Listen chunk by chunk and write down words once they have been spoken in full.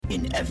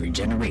In every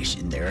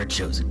generation, there are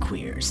chosen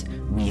queers.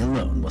 We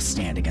alone will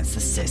stand against the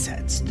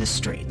cisheads, the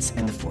straights,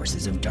 and the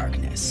forces of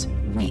darkness.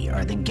 We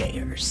are the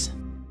Gayers.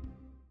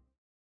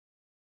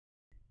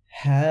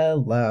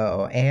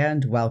 Hello,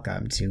 and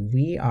welcome to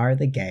We Are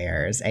the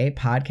Gayers, a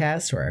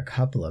podcast where a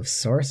couple of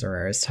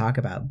sorcerers talk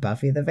about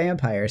Buffy the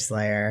Vampire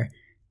Slayer.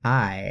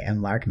 I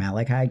am Lark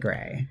Malachi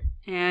Gray.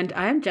 And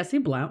I'm Jesse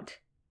Blount.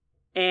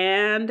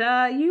 And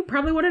you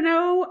probably want to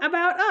know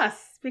about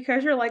us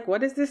because you're like,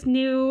 what is this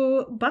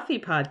new Buffy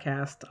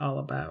podcast all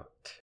about?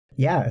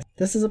 Yeah,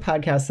 this is a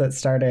podcast that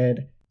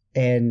started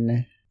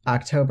in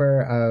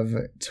October of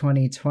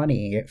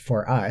 2020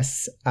 for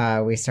us.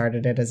 We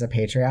started it as a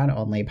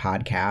Patreon-only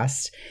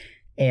podcast,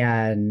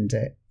 and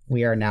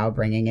we are now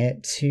bringing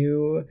it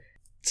to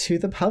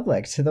the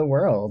public, to the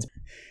world.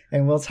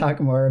 And we'll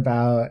talk more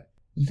about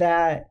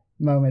that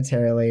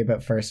momentarily,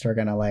 but first we're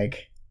going to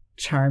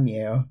charm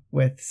you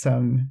with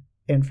some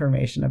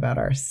information about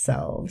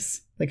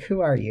ourselves.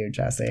 Who are you,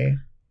 Jesse?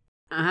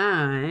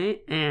 I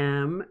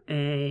am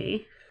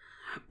a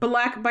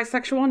Black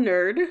bisexual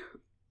nerd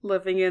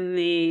living in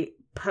the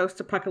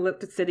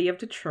post-apocalyptic city of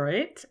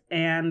Detroit,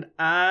 and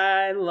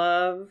I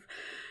love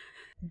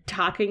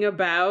talking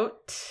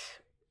about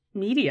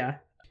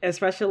media,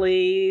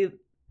 especially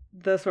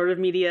the sort of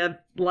media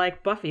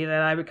like Buffy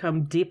that I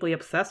become deeply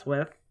obsessed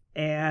with,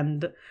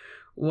 and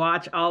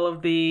watch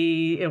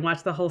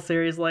the whole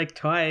series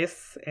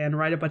twice and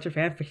write a bunch of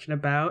fan fiction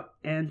about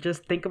and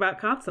just think about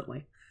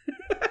constantly.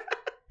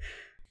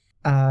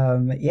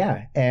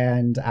 Yeah,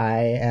 and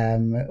I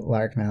am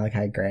Lark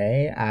Malachi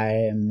Gray.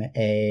 I'm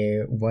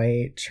a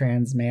white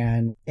trans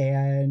man,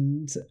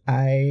 and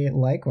I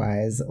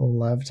likewise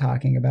love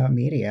talking about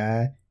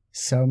media,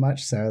 so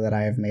much so that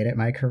I have made it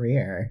my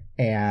career.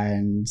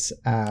 And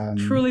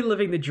truly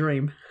living the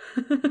dream.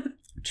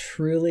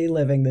 Truly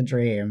living the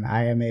dream.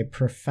 I am a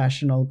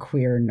professional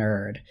queer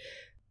nerd.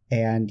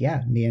 And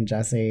yeah, me and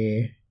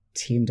Jesse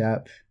teamed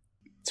up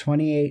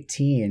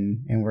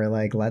 2018 and we're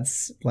like,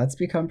 let's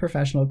become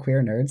professional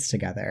queer nerds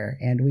together.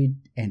 And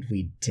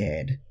we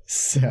did.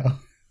 So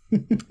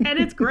and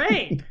it's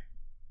great.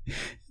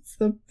 It's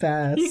the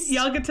best.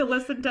 Y'all get to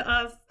listen to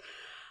us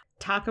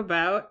talk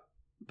about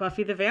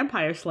Buffy the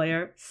Vampire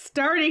Slayer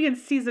starting in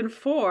season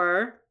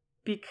 4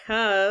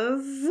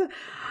 because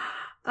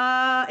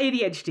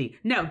ADHD.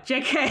 No,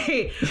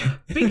 JK.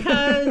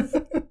 Because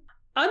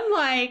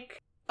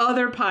unlike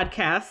other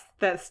podcasts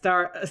that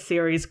start a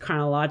series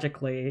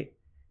chronologically,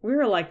 we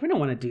were like, we don't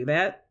want to do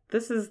that.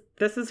 This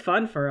is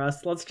fun for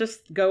us. Let's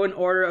just go in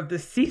order of the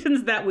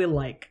seasons that we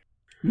like.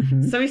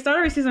 Mm-hmm. So we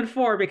started with season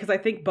 4 because I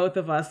think both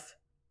of us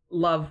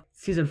love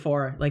season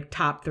 4,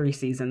 top 3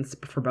 seasons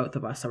for both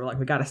of us. So we're like,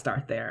 we got to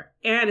start there.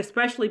 And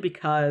especially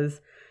because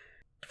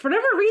for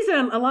whatever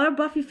reason, a lot of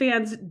Buffy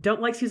fans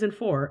don't like season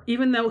 4,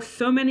 even though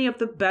so many of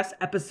the best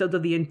episodes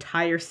of the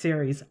entire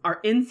series are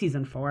in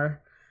season 4.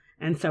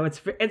 And so it's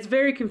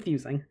very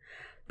confusing.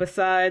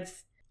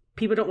 Besides,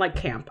 people don't like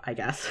camp, I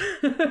guess.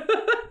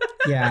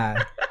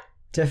 Yeah.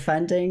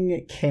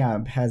 Defending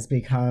camp has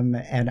become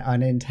an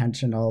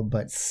unintentional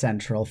but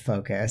central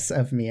focus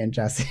of me and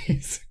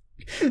Jesse's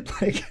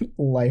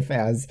life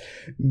as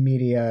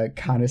media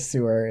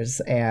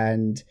connoisseurs.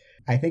 And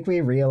I think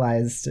we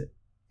realized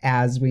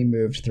as we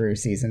moved through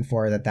season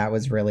 4 that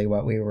was really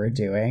what we were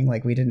doing.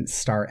 We didn't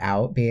start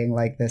out being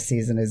like, this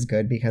season is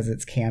good because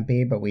it's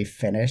campy, but we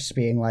finished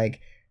being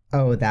like,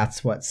 oh,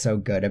 that's what's so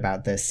good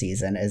about this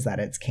season is that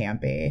it's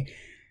campy.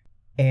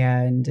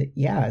 And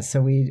yeah,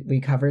 so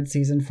we covered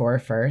season 4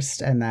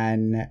 first, and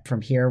then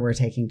from here we're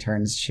taking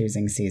turns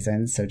choosing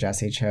seasons. So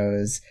Jesse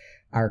chose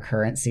our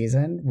current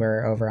season.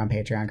 We're over on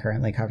Patreon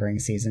currently covering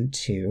season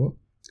 2.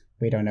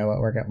 We don't know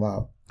what we're going to...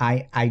 Well,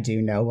 I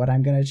do know what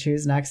I'm going to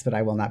choose next, but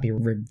I will not be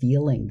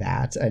revealing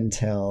that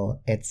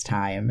until it's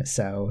time.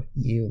 So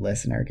you,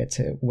 listener, get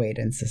to wait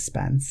in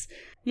suspense.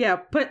 Yeah,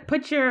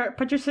 put your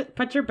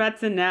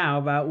bets in now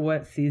about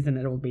what season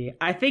it will be.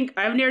 I think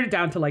I've narrowed it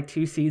down to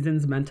 2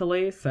 seasons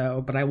mentally,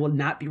 but I will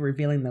not be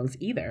revealing those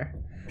either.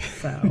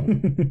 So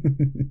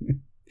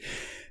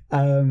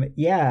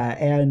yeah,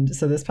 and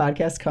so this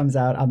podcast comes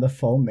out on the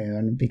full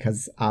moon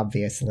because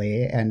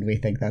obviously, and we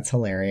think that's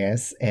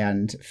hilarious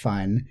and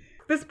fun.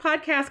 This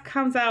podcast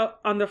comes out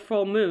on the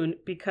full moon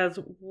because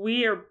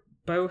we are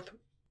both,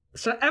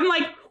 I'm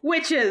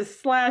witches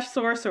 /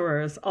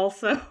 sorcerers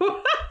also.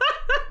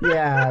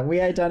 Yeah,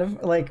 we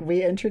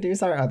we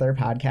introduce our other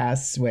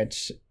podcasts,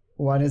 which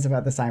one is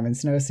about the Simon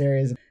Snow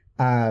series.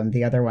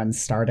 The other one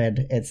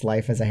started its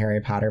life as a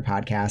Harry Potter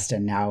podcast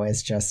and now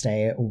is just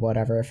a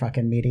whatever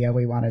fucking media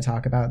we want to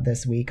talk about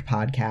this week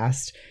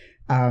podcast.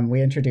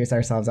 We introduce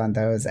ourselves on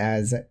those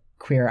as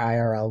queer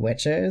IRL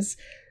witches.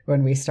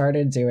 When we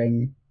started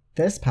doing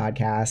this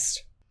podcast,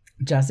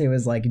 Jesse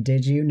was like,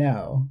 did you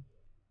know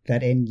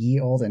that in ye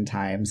olden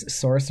times,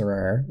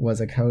 sorcerer was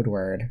a code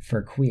word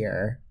for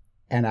queer?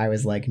 And I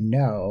was like,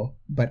 no,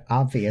 but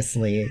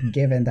obviously,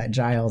 given that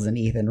Giles and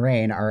Ethan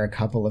Rain are a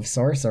couple of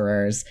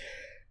sorcerers,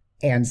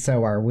 and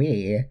so are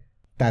we,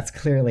 that's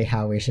clearly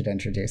how we should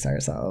introduce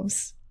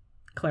ourselves.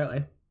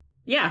 Clearly.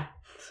 Yeah.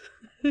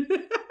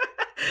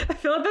 I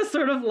feel like that's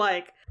sort of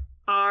like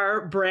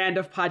our brand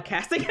of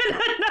podcasting in a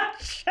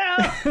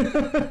nutshell.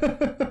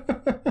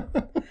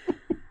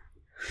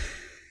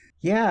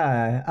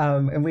 Yeah,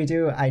 and we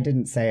do, I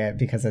didn't say it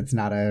because it's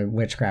not a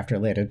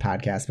witchcraft-related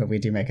podcast, but we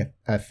do make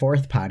a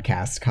fourth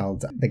podcast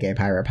called The Gay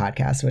Pirate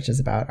Podcast, which is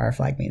about Our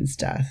Flag Means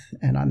Death.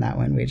 And on that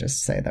one, we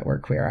just say that we're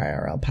queer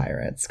IRL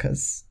pirates,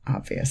 because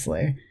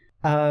obviously.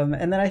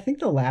 And then I think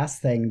the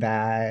last thing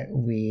that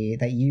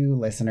you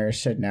listeners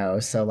should know,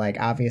 so like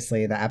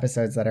obviously the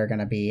episodes that are going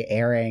to be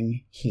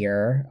airing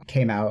here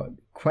came out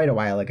quite a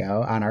while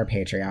ago on our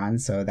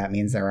Patreon, so that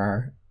means there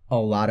are a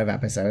lot of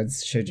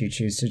episodes, should you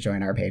choose to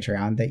join our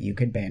Patreon, that you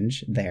could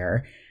binge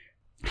there.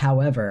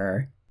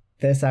 However,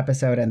 this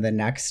episode and the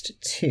next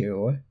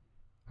two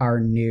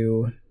are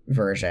new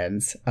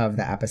versions of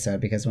the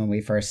episode, because when we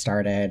first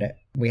started,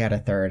 we had a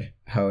third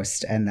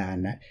host, and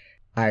then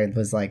I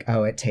was like,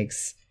 oh, it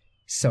takes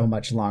so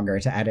much longer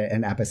to edit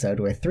an episode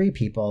with 3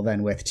 people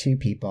than with 2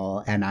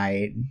 people, and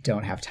I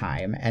don't have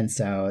time. And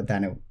so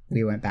then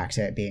we went back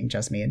to it being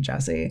just me and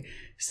Jesse.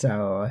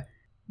 So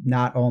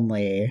not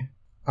only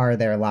are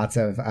there lots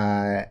of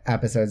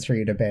episodes for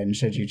you to binge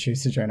should you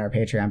choose to join our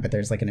Patreon, but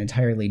there's like an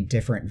entirely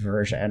different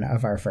version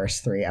of our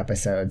first 3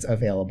 episodes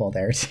available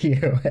there to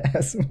you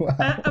as well.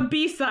 A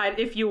B-side,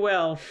 if you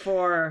will,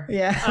 for,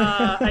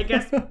 I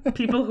guess,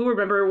 people who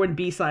remember when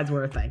B-sides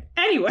were a thing.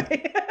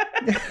 Anyway.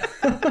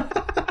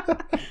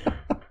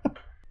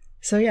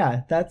 So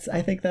yeah,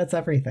 I think that's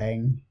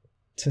everything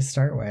to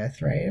start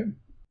with, right?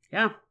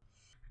 Yeah.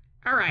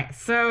 All right.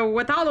 So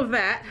with all of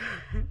that,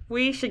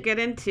 we should get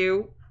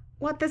into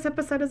what this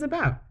episode is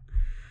about.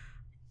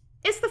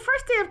 It's the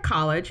first day of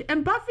college,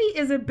 and Buffy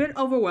is a bit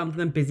overwhelmed on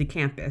the busy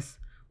campus.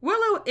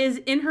 Willow is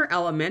in her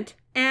element,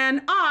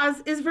 and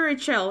Oz is very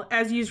chill,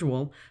 as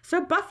usual,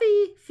 so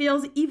Buffy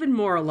feels even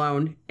more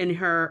alone in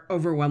her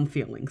overwhelmed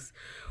feelings.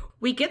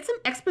 We get some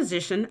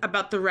exposition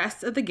about the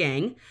rest of the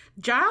gang.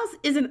 Giles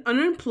is an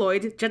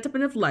unemployed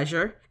gentleman of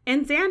leisure,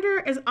 and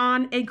Xander is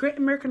on a Great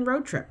American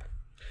road trip.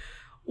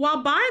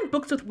 While buying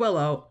books with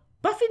Willow,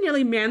 Buffy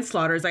nearly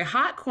manslaughters a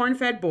hot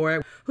corn-fed boy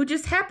who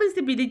just happens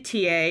to be the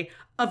TA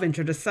of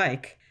Intro to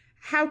Psych.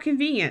 How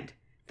convenient.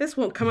 This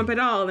won't come up at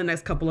all in the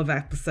next couple of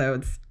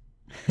episodes.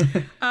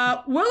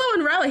 Willow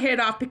and Riley hit it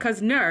off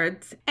because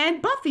nerds,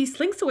 and Buffy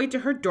slinks away to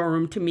her dorm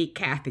room to meet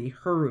Kathy,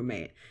 her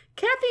roommate.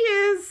 Kathy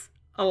is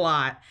a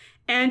lot,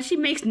 and she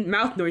makes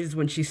mouth noises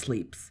when she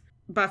sleeps.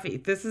 Buffy,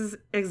 this is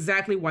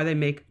exactly why they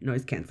make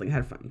noise-canceling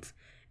headphones.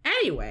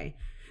 Anyway,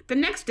 the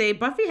next day,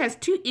 Buffy has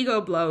 2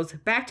 ego blows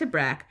back to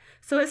back,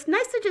 so it's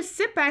nice to just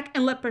sit back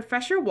and let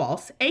Professor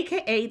Waltz,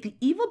 aka the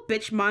evil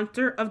bitch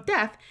monster of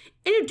death,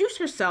 introduce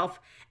herself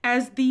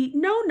as the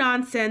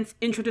no-nonsense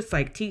Intro to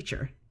Psych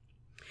teacher.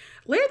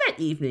 Later that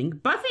evening,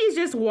 Buffy is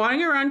just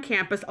wandering around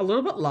campus a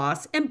little bit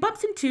lost and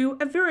bumps into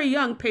a very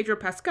young Pedro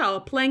Pascal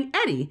playing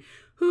Eddie,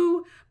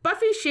 who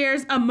Buffy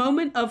shares a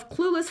moment of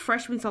clueless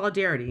freshman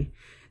solidarity.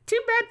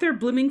 Too bad their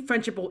blooming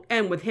friendship will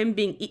end with him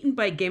being eaten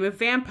by a game of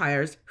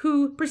vampires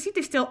who proceed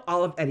to steal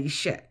all of Eddie's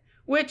shit.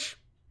 Which,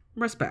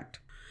 respect.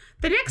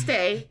 The next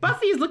day,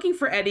 Buffy is looking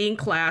for Eddie in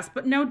class,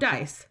 but no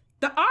dice.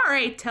 The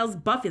RA tells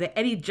Buffy that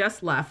Eddie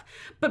just left,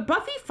 but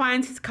Buffy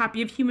finds his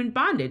copy of Human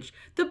Bondage,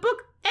 the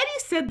book Eddie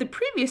said the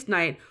previous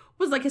night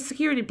was like a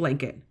security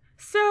blanket.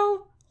 So,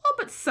 a little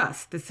bit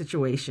sus, this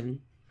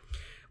situation.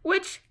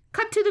 Which,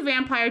 cut to the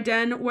vampire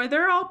den where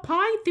they're all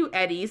pawing through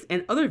Eddie's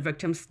and other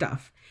victims'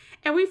 stuff.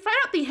 And we find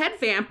out the head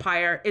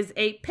vampire is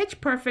a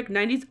pitch-perfect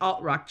 90s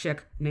alt-rock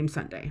chick named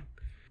Sunday.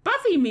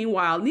 Buffy,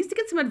 meanwhile, needs to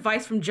get some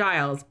advice from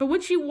Giles, but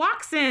when she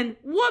walks in,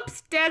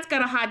 whoops, Dad's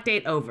got a hot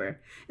date over.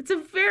 It's a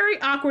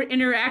very awkward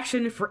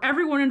interaction for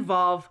everyone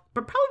involved,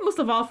 but probably most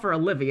of all for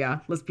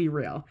Olivia, let's be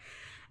real.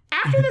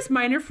 After this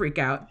minor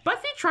freakout,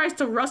 Buffy tries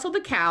to rustle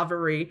the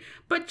cavalry,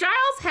 but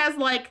Giles has,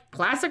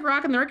 classic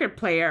rock and the record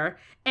player,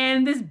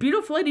 and this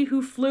beautiful lady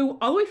who flew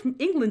all the way from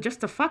England just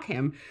to fuck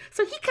him,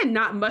 so he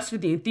cannot muster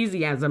the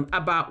enthusiasm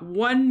about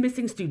one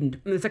missing student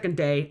on the second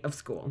day of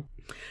school.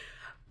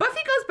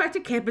 Buffy goes back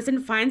to campus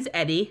and finds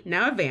Eddie,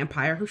 now a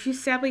vampire, who she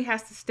sadly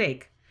has to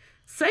stake.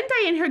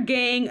 Sunday and her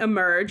gang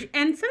emerge,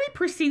 and Sunday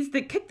proceeds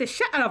to kick the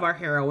shit out of our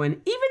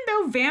heroine, even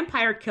though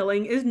vampire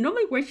killing is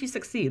normally where she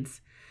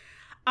succeeds.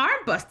 Arm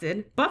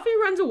busted, Buffy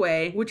runs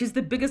away, which is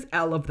the biggest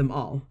L of them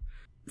all.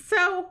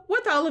 So,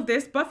 with all of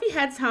this, Buffy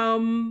heads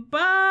home,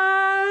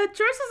 but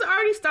Joyce has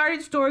already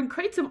started storing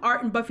crates of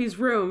art in Buffy's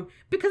room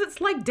because it's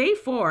like day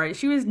 4 and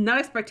she was not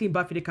expecting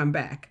Buffy to come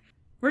back.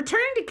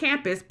 Returning to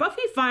campus,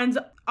 Buffy finds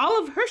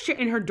all of her shit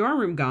in her dorm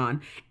room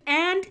gone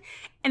and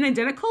an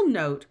identical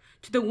note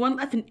to the one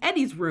left in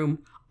Eddie's room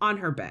on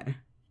her bed.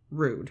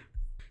 Rude.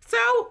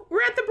 So,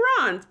 we're at the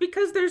Bronze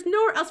because there's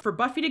nowhere else for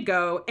Buffy to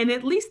go, and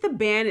at least the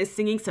band is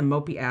singing some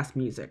mopey-ass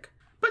music.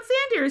 But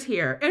Xander is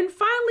here, and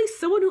finally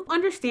someone who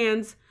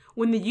understands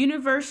when the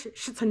universe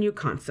shits on you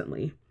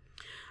constantly.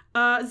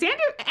 Xander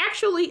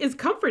actually is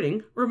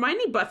comforting,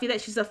 reminding Buffy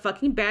that she's a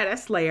fucking badass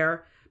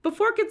slayer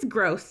before it gets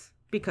gross,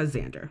 because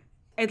Xander.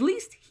 At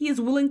least he is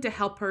willing to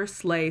help her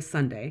slay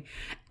Sunday.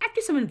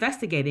 After some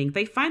investigating,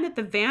 they find that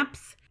the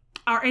vamps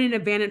are in an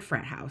abandoned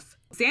frat house.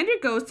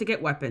 Xander goes to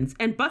get weapons,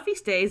 and Buffy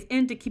stays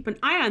in to keep an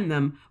eye on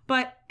them,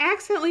 but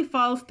accidentally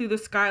falls through the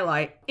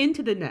skylight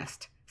into the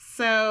nest.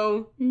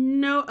 So,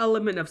 no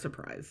element of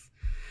surprise.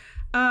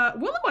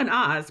 Willow and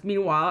Oz,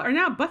 meanwhile, are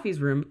now at Buffy's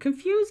room,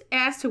 confused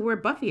as to where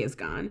Buffy has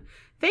gone.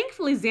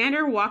 Thankfully,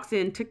 Xander walks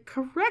in to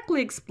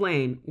correctly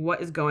explain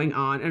what is going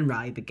on and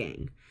rally the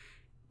gang.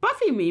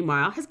 Buffy,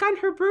 meanwhile, has gotten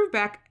her groove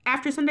back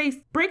after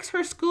Sunday breaks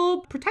her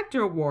school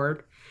protector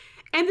award,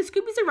 and the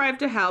Scoobies arrive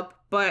to help,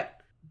 but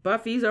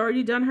Buffy's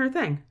already done her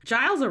thing.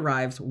 Giles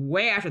arrives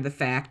way after the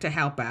fact to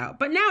help out,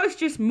 but now it's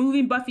just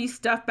moving Buffy's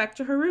stuff back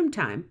to her room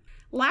time.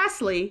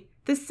 Lastly,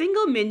 the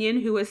single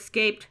minion who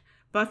escaped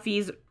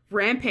Buffy's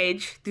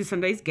rampage through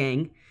Sunday's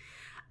gang,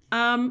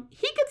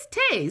 he gets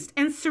tased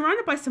and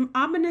surrounded by some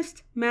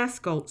ominous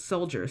masked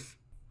soldiers.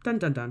 Dun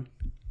dun dun.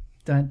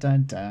 Dun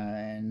dun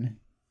dun.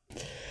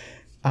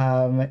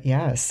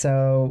 Yeah,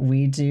 so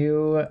we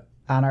do...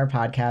 On our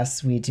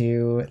podcasts, we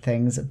do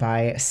things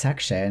by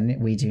section.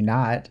 We do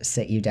not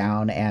sit you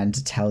down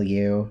and tell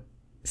you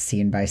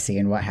scene by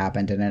scene what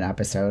happened in an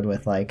episode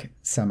with like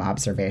some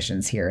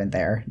observations here and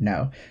there.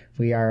 No,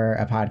 we are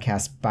a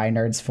podcast by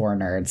nerds for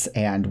nerds,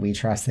 and we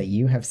trust that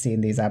you have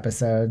seen these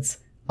episodes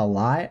a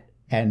lot,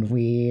 and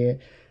we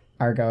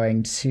are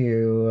going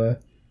to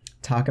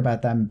talk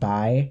about them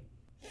by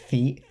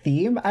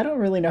theme. I don't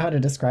really know how to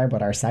describe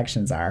what our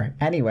sections are.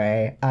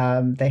 Anyway,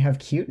 they have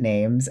cute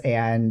names,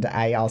 and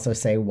I also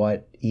say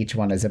what each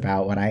one is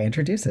about when I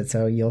introduce it,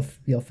 so you'll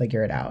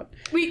figure it out.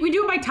 We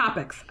do it by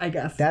topics, I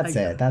guess. That's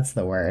it. That's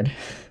the word.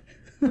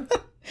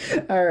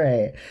 All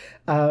right.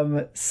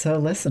 So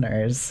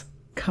listeners,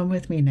 come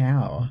with me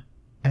now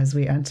as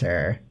we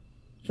enter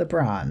the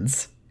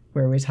Bronze,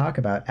 where we talk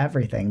about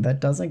everything that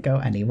doesn't go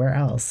anywhere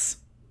else.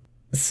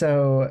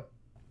 So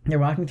they're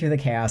walking through the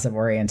chaos of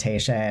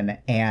orientation,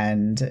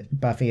 and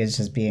Buffy is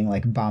just being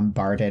like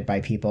bombarded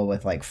by people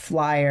with like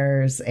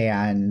flyers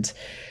and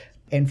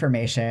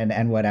information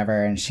and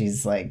whatever. And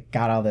she's like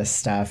got all this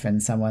stuff,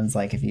 and someone's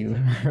like, "Have you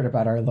heard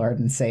about our Lord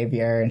and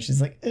Savior?" And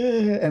she's like, "Ugh."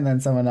 And then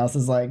someone else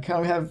is like,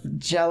 "Come have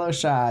Jello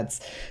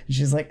shots." And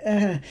she's like,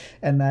 "Ugh."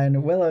 And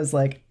then Willow's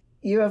like,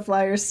 "You have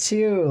flyers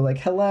too. Like,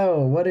 hello,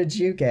 what did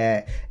you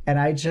get?" And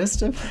I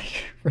just am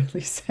like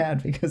really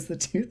sad because the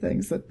two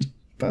things that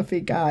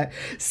Buffy got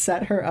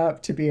set her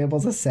up to be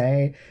able to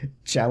say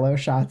Jello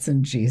shots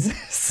and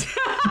Jesus.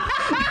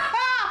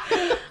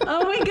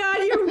 Oh my God,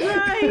 you're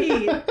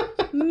right.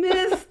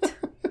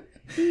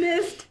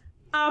 Missed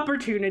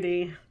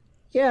opportunity.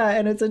 Yeah,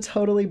 and it's a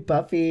totally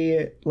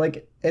Buffy,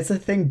 like, it's a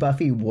thing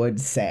Buffy would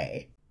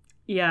say.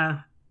 Yeah.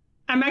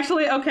 I'm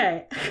actually,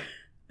 okay.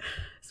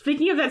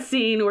 Speaking of that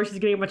scene where she's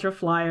getting a bunch of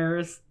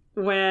flyers,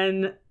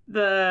 when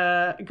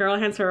the girl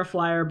hands her a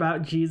flyer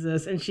about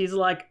Jesus, and she's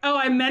like, "Oh,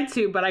 I meant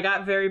to, but I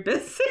got very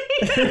busy."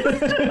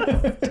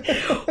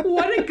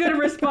 What a good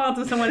response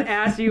when someone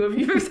asks you if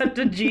you've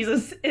accepted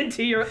Jesus as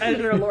your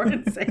Lord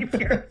and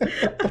Savior.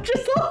 I'm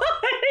just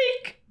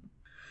like...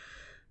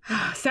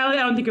 Sadly,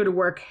 I don't think it would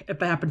work if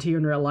that happened to you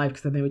in real life,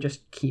 because then they would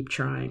just keep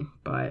trying,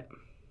 but...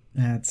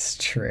 That's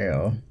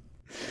true.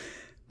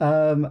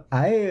 My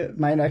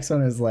next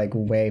one is like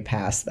way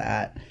past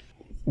that.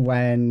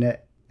 When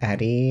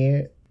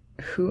Eddie,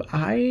 who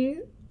I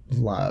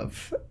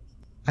love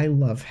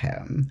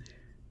him.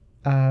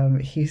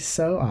 He's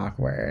so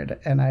awkward,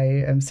 and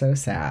I am so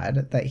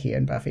sad that he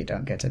and Buffy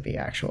don't get to be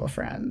actual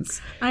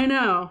friends. I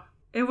know.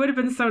 It would have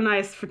been so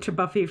nice to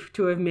Buffy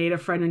to have made a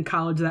friend in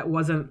college that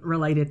wasn't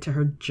related to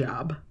her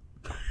job.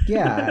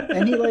 Yeah,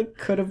 and he like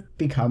could have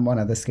become one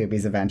of the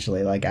Scoobies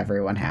eventually, like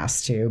everyone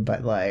has to,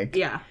 but like...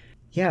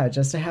 Yeah,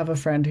 just to have a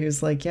friend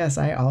who's like, yes,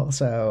 I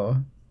also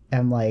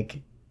am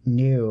like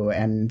new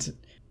and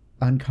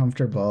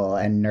uncomfortable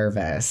and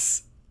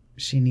nervous.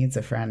 She needs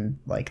a friend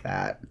like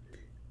that.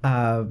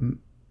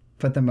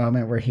 But the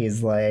moment where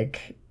he's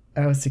like,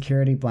 "Oh,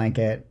 security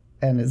blanket,"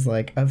 and is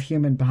like, "of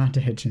human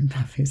bondage," and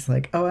Buffy's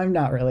like, "Oh, I'm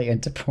not really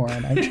into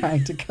porn. I'm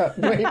trying to cut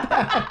way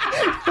back."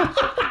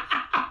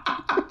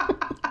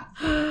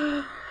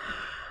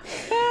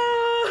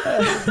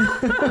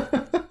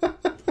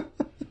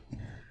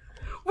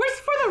 Where's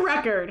for the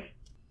record?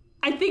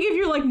 I think if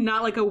you're like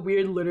not like a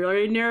weird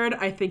literary nerd,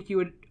 I think you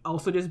would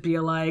also just be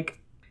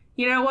like,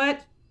 "You know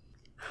what?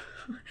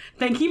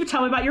 Thank you for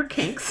telling me about your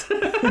kinks."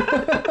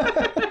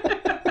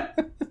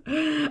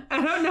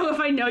 I don't know if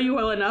I know you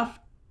well enough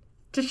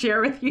to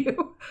share with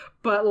you,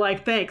 but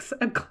like, thanks.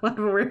 I'm glad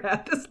we're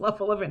at this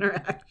level of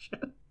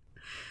interaction.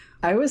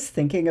 I was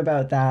thinking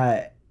about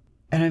that,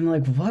 and I'm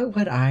like, what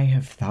would I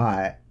have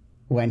thought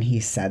when he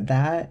said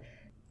that?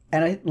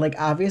 And I like,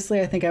 obviously,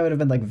 I think I would have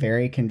been like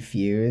very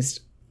confused.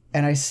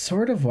 And I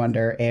sort of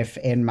wonder if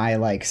in my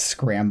like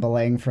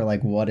scrambling for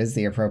like what is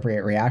the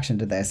appropriate reaction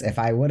to this, if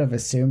I would have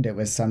assumed it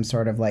was some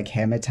sort of like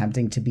him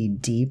attempting to be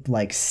deep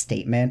like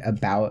statement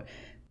about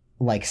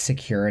like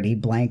security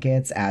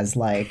blankets as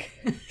like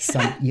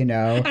some, you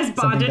know, as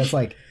something that's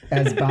like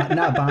as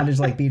not bondage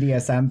like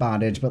BDSM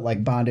bondage, but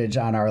like bondage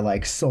on our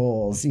like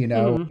souls, you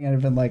know. And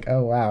I've been like,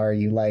 oh wow, are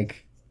you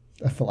like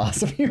a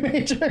philosophy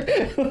major?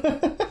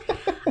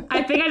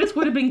 I think I just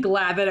would have been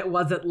glad that it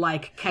wasn't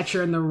like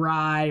Catcher in the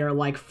Rye or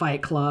like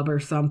Fight Club or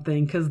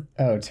something. Because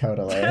oh,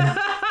 totally.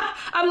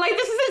 I'm like,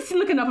 this doesn't seem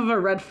like enough of a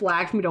red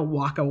flag for me to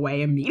walk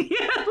away immediately.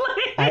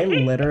 I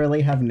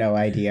literally have no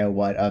idea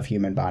what Of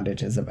Human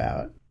Bondage is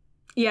about.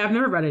 Yeah, I've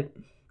never read it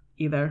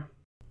either.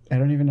 I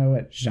don't even know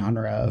what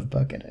genre of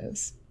book it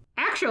is.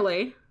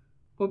 Actually,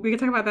 well, we can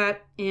talk about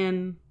that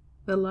in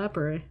the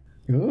library.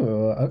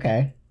 Ooh,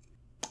 okay.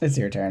 It's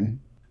your turn.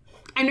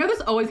 I know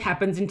this always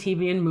happens in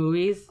TV and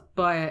movies,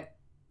 but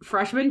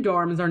freshman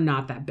dorms are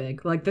not that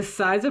big. Like, the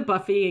size of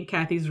Buffy and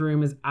Kathy's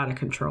room is out of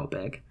control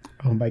big.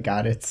 Oh my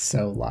god, it's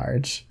so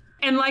large.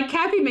 And, like,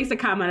 Kathy makes a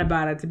comment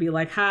about it to be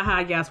like,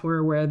 haha, yes, we're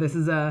aware this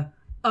is a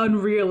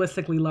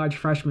unrealistically large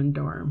freshman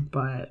dorm,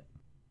 but...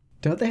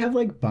 Don't they have,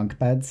 like, bunk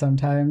beds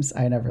sometimes?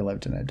 I never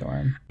lived in a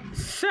dorm.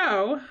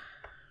 So,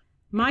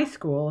 my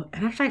school,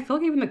 and actually I feel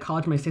like even the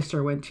college my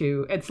sister went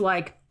to, it's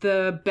like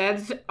the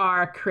beds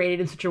are created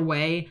in such a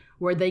way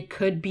where they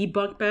could be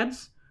bunk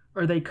beds,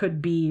 or they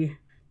could be,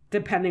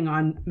 depending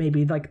on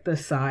maybe, like, the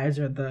size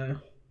or the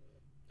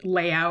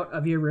layout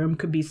of your room,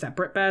 could be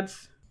separate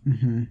beds.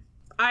 Mm-hmm.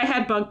 I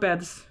had bunk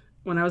beds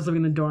when I was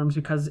living in the dorms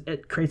because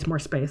it creates more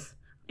space.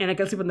 And I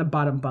can sleep in the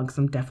bottom bunks.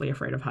 I'm definitely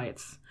afraid of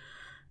heights.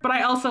 But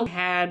I also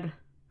had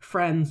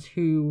friends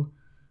who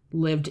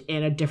lived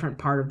in a different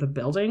part of the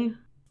building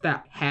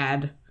that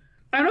had,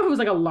 I don't know if it was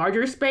like a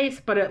larger space,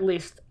 but at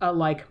least a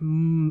like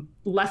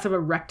less of a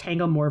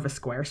rectangle, more of a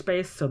square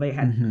space. So they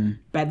had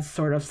beds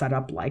sort of set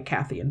up like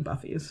Kathy and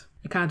Buffy's.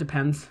 It kind of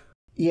depends.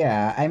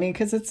 Yeah, I mean,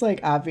 because it's, like,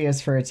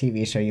 obvious for a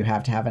TV show you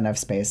have to have enough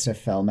space to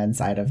film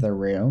inside of the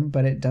room,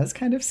 but it does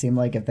kind of seem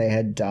like if they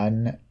had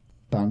done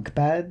bunk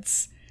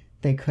beds,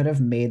 they could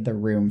have made the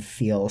room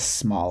feel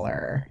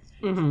smaller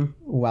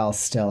while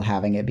still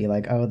having it be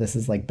like, oh, this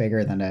is, like,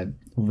 bigger than a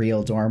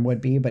real dorm would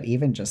be, but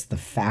even just the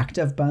fact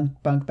of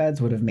bunk beds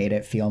would have made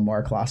it feel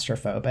more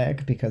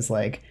claustrophobic because,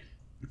 like,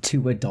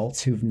 two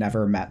adults who've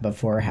never met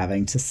before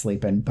having to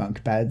sleep in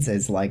bunk beds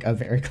is like a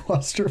very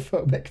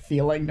claustrophobic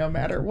feeling no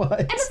matter what.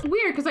 And it's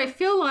weird because I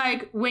feel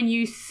like when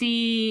you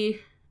see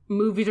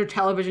movies or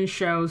television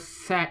shows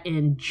set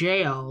in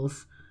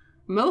jails,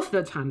 most of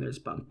the time there's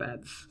bunk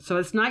beds. So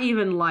it's not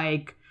even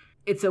like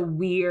it's a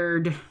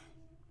weird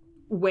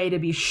way to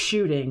be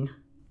shooting,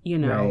 you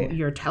know,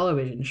 your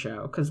television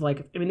show. Because,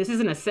 like, I mean, this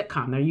isn't a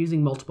sitcom. They're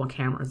using multiple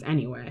cameras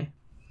anyway.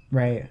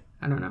 Right.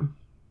 I don't know.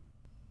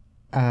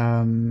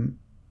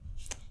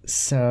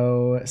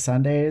 So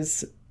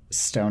Sunday's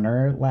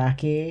stoner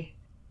lackey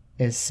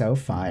is so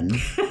fun.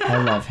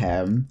 I love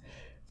him.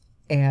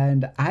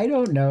 And I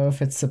don't know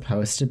if it's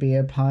supposed to be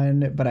a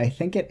pun, but I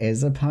think it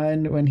is a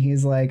pun when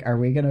he's like, are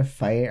we going to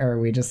fight or are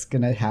we just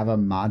going to have a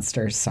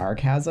monster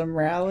sarcasm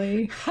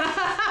rally?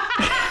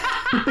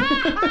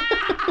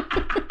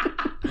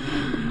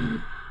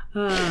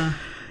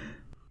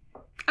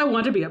 I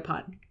want to be a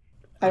pun.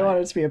 I want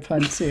it to be a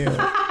pun too.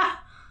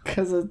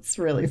 Because it's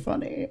really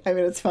funny. I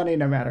mean, it's funny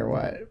no matter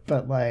what.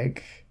 But,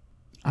 like,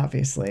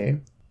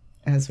 obviously,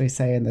 as we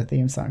say in the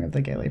theme song of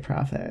The Gayly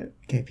Prophet,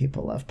 gay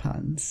people love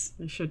puns.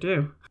 They sure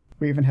do.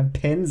 We even have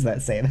pins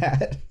that say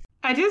that.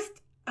 I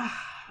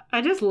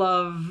just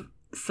love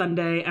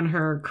Sunday and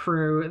her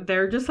crew.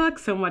 They're just, like,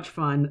 so much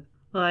fun.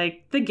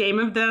 Like, the game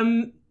of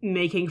them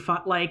making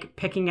fun, like,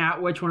 picking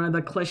out which one of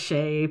the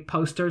cliche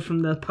posters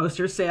from the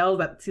poster sale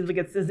that seems like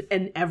it's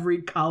in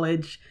every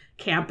college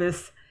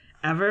campus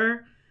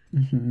ever.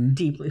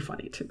 Deeply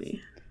funny to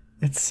me.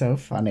 It's so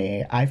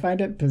funny. I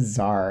find it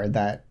bizarre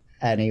that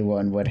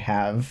anyone would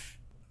have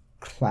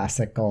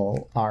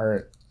classical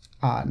art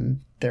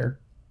on their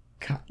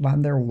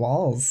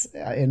walls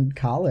in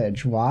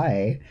college.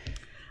 Why?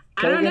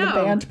 I don't know. Get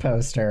a band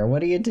poster. What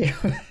do you do?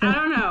 I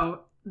don't know.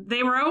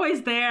 They were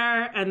always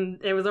there, and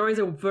there was always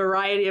a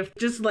variety of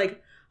just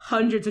like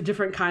hundreds of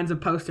different kinds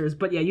of posters.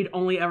 But yeah, you'd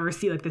only ever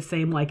see like the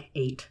same like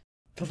 8.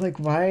 But like,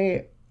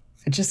 why?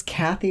 Just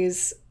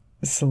Kathy's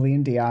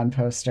Celine Dion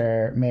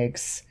poster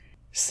makes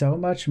so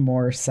much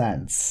more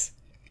sense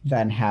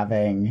than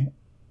having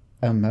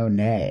a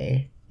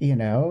Monet, you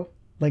know?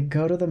 Like,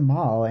 go to the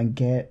mall and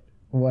get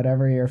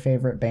whatever your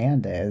favorite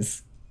band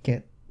is,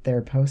 get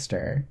their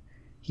poster.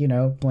 You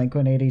know,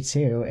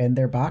 Blink-182 in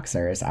their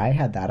boxers. I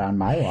had that on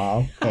my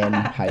wall in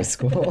high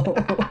school.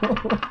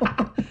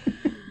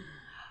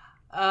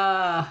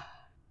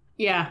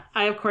 Yeah,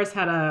 I of course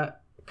had a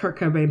Kurt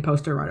Cobain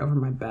poster right over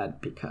my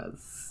bed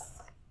because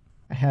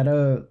I had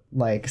a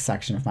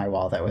section of my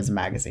wall that was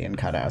magazine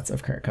cutouts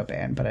of Kurt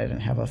Cobain, but I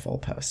didn't have a full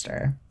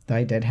poster. Though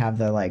I did have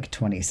the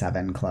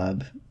 27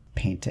 Club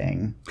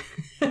painting.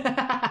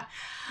 Yeah,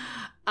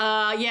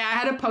 I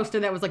had a poster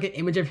that was like an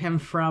image of him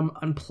from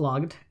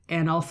Unplugged.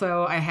 And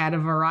also I had a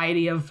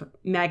variety of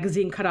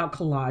magazine cutout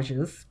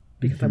collages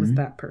because I was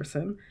that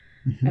person.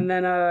 And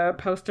then a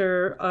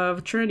poster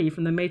of Trinity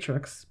from The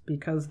Matrix,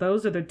 because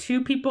those are the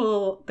 2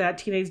 people that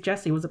teenage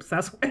Jessie was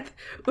obsessed with,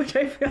 which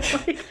I feel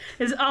like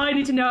is all I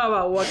need to know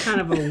about what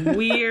kind of a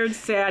weird,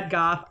 sad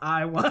goth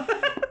I was.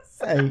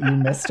 You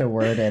missed a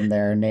word in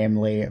there,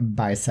 namely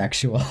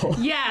bisexual.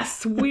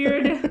 Yes,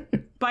 weird,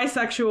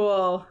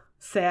 bisexual,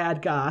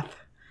 sad goth.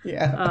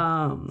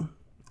 Yeah.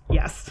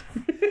 Yes.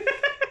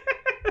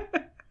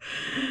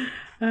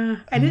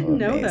 I didn't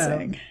know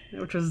that,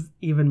 which was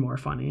even more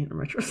funny in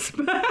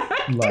retrospect.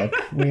 Look,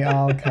 we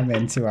all come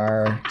into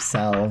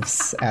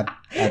ourselves at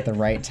the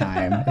right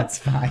time. It's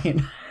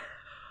fine.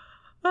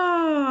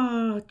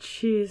 Oh,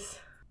 jeez.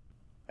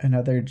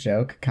 Another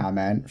joke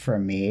comment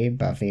from me,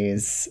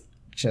 Buffy's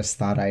just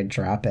thought I'd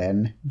drop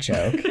in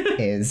joke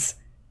is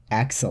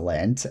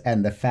excellent.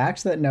 And the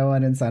fact that no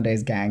one in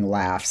Sunday's gang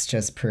laughs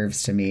just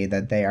proves to me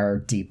that they are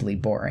deeply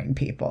boring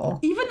people.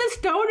 Even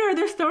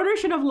the stoner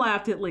should have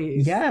laughed at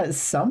least. Yeah,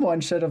 someone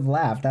should have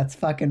laughed. That's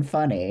fucking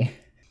funny.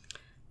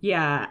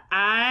 Yeah,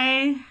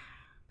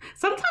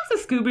 sometimes the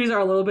Scoobies are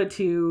a little bit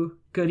too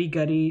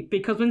goody-goody,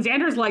 because when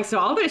Xander's like, so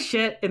all this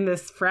shit in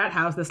this frat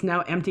house that's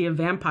now empty of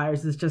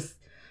vampires is just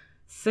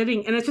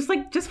sitting, and it's just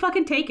like, just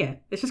fucking take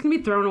it. It's just gonna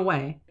be thrown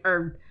away,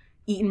 or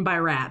eaten by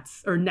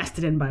rats, or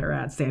nested in by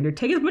rats, Xander.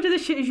 Take as much of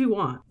this shit as you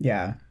want.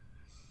 Yeah.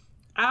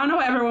 I don't know,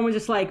 everyone was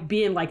just like,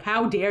 being like,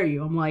 how dare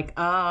you? I'm like,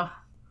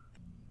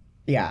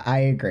 Yeah, I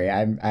agree.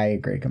 I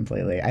agree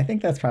completely. I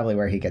think that's probably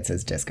where he gets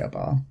his disco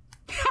ball.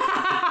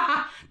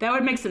 That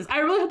would make sense. I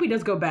really hope he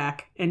does go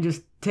back and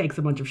just takes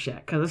a bunch of shit,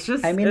 because it's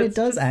just... I mean, it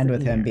does end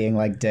with him being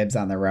like dibs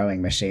on the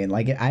rowing machine.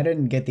 Like, I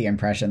didn't get the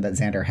impression that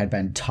Xander had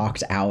been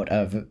talked out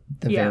of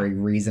the very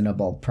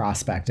reasonable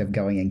prospect of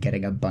going and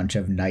getting a bunch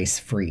of nice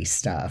free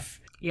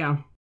stuff. Yeah.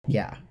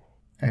 Yeah.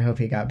 I hope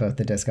he got both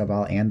the disco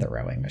ball and the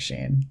rowing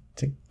machine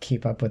to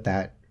keep up with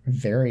that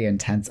very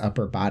intense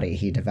upper body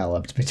he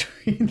developed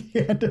between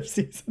the end of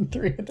season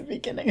 3 and the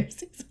beginning of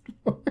season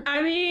 4.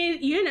 I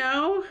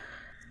mean,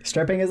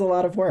 Stripping is a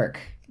lot of work.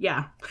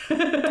 Yeah.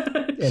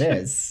 It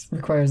is.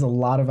 Requires a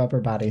lot of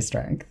upper body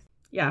strength.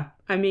 Yeah.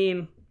 I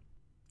mean,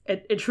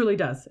 it truly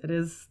does.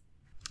 It's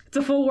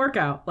a full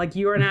workout. Like,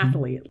 you are an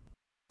athlete.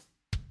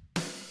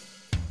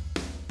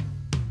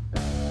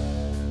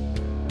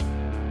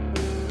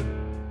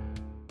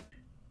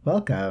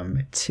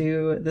 Welcome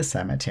to the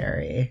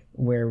cemetery,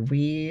 where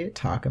we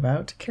talk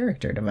about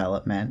character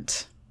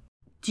development.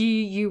 Who do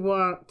you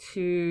want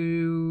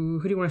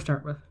to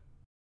start with?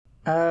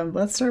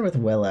 Let's start with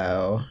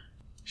Willow.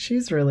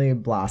 She's really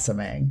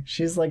blossoming.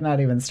 She's like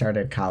not even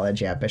started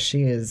college yet, but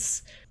she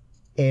is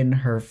in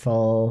her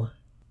full,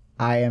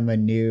 I am a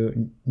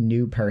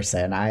new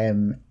person. I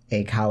am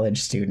a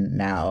college student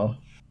now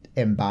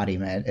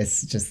embodiment.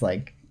 It's just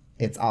like,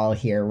 it's all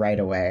here right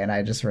away. And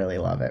I just really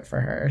love it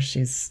for her.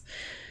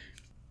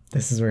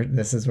 This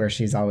is where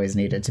she's always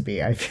needed to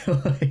be, I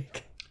feel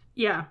like.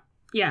 Yeah.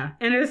 Yeah.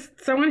 And as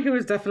someone who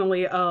is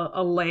definitely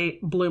a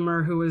late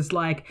bloomer who is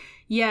like,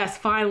 yes,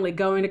 finally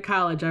going to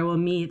college, I will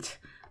meet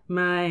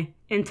my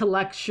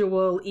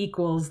intellectual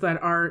equals that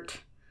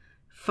aren't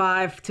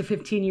 5 to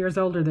 15 years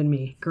older than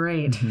me.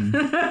 Great.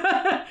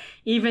 Mm-hmm.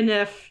 Even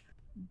if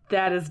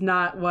that is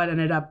not what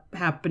ended up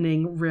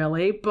happening,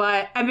 really.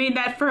 But I mean,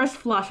 that first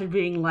flush of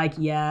being like,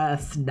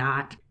 yes,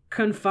 not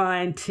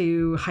confined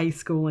to high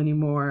school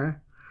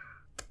anymore.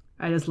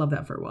 I just love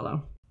that for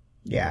Willow.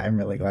 Yeah, I'm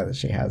really glad that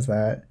she has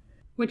that.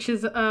 Which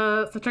is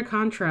such a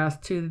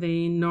contrast to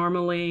the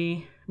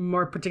normally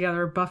more put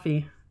together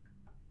Buffy.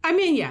 I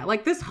mean, yeah,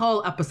 like this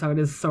whole episode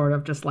is sort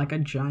of just like a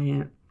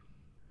giant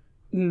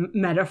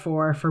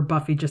metaphor for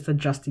Buffy just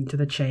adjusting to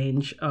the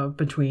change of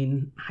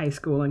between high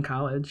school and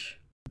college.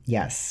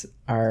 Yes,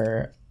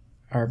 our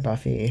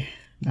Buffy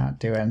not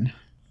doing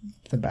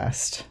the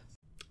best.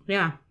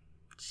 Yeah,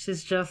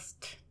 she's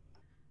just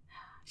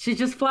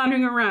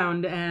floundering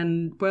around,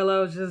 and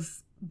Willow's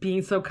just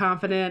being so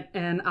confident,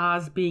 and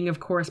Oz being, of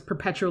course,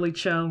 perpetually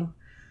chill.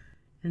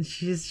 And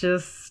she's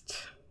just,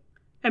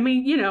 I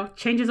mean,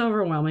 change is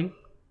overwhelming.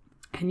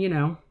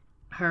 And,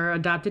 her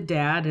adopted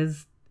dad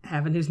is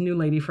having his new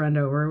lady friend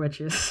over,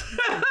 which is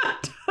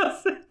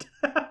doesn't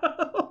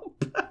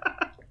help.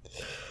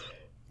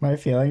 My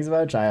feelings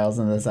about Giles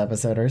in this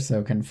episode are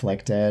so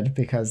conflicted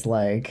because,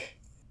 like,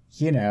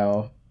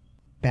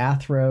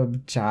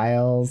 bathrobe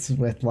Giles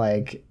with,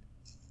 like,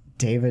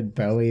 David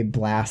Bowie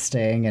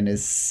blasting and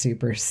his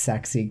super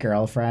sexy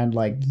girlfriend,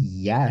 like,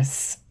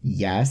 yes.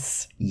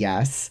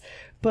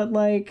 But,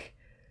 like,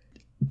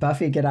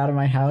 Buffy, get out of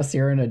my house.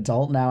 You're an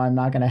adult now. I'm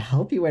not going to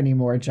help you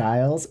anymore,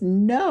 Giles.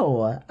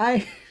 No,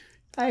 I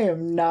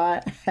am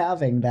not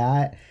having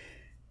that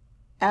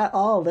at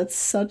all. That's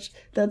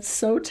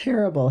so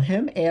terrible.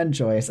 Him and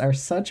Joyce are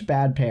such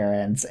bad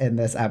parents in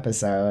this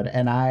episode,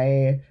 and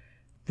I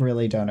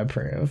really don't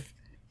approve.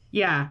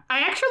 Yeah, I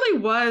actually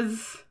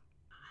was...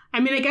 I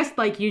mean, I guess,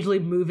 like, usually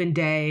move-in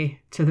day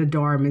to the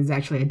dorm is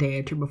actually a day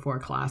or two before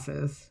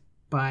classes.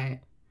 But,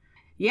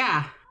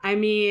 yeah, I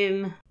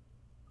mean,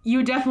 you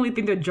would definitely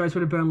think that Joyce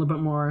would have been a little bit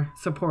more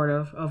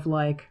supportive of,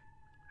 like,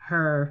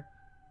 her,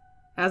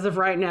 as of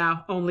right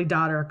now, only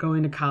daughter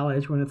going to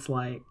college when it's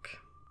like,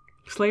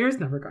 Slayers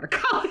never go to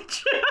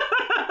college.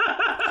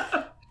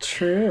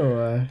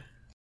 True.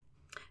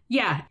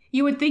 Yeah,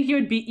 you would think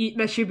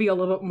that she'd be a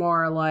little bit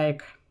more,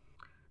 like,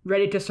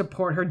 ready to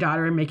support her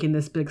daughter in making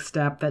this big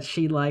step that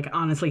she, like,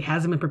 honestly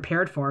hasn't been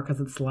prepared for,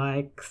 because it's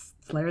like,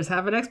 Slayers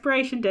have an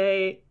expiration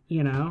date,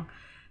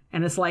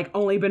 And it's like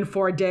only been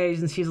 4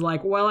 days. And she's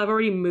like, well, I've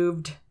already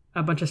moved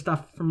a bunch of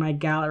stuff from my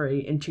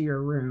gallery into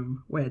your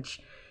room, which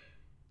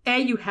A,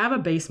 you have a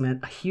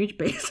basement, a huge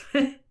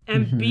basement.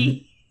 And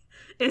B,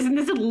 isn't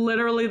this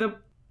literally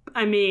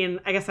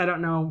I guess I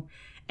don't know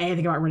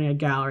anything about running a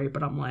gallery,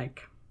 but I'm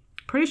like,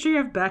 pretty sure you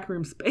have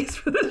backroom space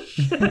for this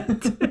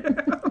shit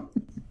too.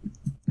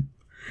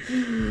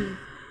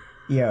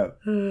 Yeah.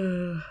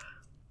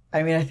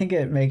 I mean, I think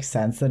it makes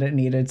sense that it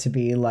needed to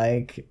be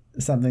like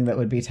something that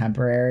would be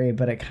temporary,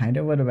 but it kind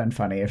of would have been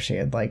funny if she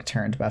had like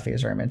turned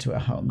Buffy's room into a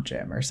home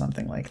gym or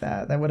something like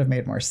that. That would have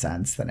made more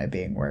sense than it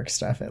being work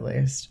stuff, at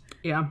least.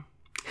 Yeah.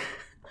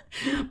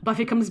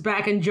 Buffy comes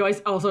back and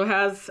Joyce also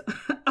has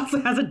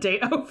a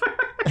date over.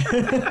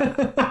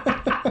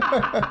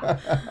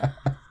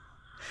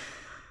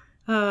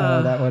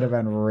 Oh, that would have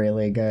been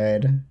really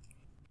good.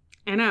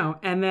 I know.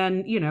 And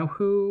then,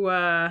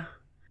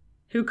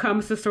 who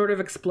comes to sort of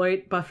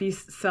exploit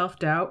Buffy's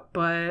self-doubt,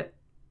 but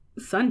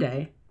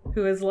Sunday,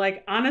 who is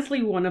like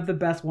honestly one of the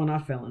best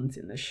one-off villains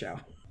in this show.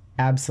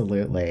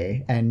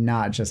 Absolutely. And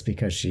not just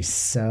because she's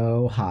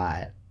so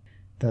hot,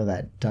 though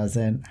that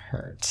doesn't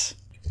hurt.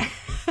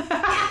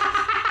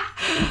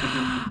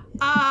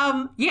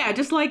 Yeah,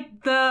 just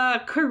like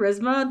the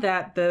charisma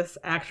that this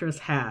actress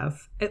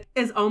has. It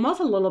is almost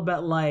a little bit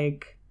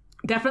like,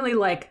 definitely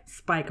like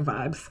Spike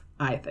vibes,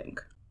 I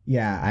think.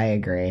 Yeah, I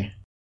agree.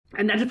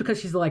 And not just because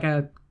she's like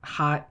a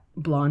hot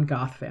blonde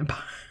goth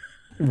vampire.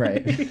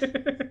 Right.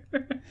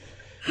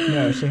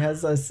 No, she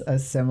has a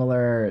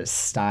similar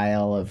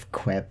style of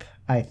quip,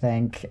 I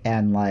think,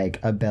 and like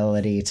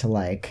ability to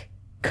like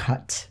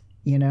cut,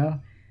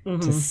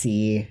 to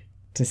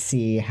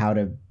see how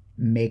to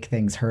make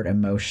things hurt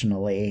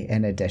emotionally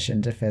in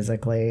addition to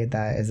physically.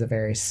 That is a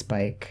very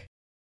Spike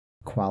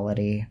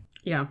quality.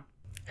 Yeah.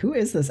 Who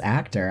is this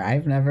actor? I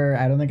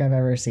don't think I've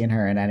ever seen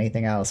her in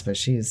anything else, but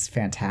she's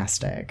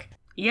fantastic.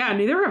 Yeah,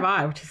 neither have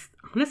I, which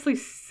honestly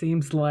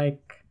seems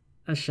like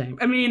a shame.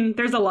 I mean,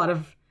 there's a lot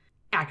of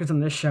actors on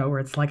this show where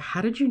it's like,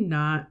 how did you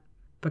not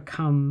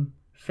become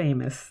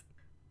famous?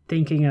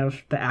 Thinking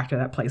of the actor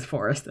that plays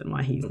Forrest and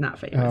why he's not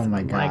famous. Oh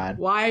my God. Like,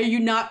 why are you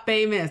not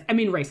famous? I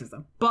mean,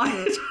 racism,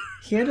 but...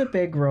 He had a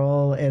big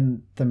role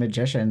in The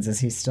Magicians. Is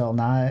he still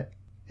not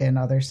in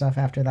other stuff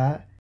after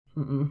that?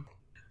 Mm-mm.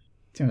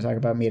 Do you want to talk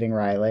about meeting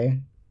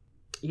Riley?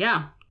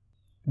 Yeah.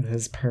 With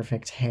his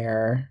perfect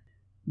hair,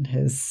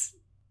 his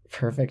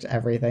perfect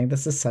everything.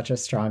 This is such a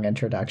strong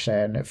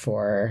introduction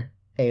for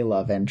a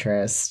love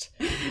interest.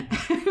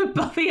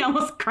 Buffy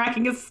almost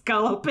cracking his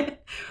skull open,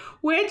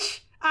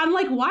 which I'm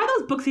like, why are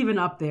those books even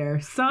up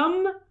there?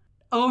 Some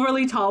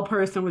overly tall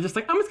person was just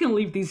like, I'm just going to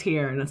leave these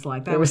here. And it's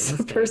like, that was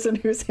the person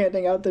who's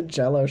handing out the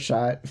Jell-O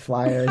shot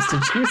flyers.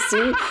 Did you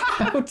see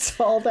how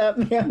tall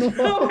that man was?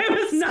 No, it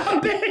was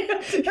not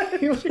big.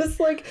 He was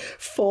like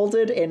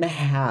folded in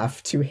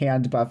half to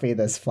hand Buffy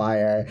this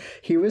flyer.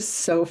 He was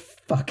so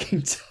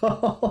fucking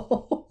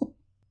tall.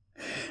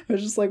 I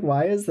was just like,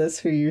 why is this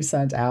who you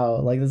sent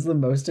out? Like, this is the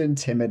most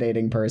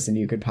intimidating person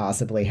you could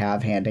possibly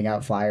have handing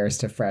out flyers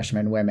to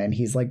freshman women.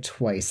 He's like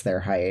twice their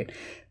height.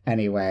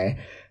 Anyway,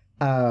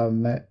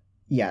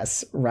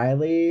 yes,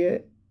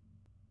 Riley,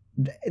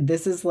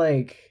 this is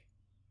like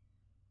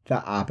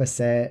the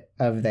opposite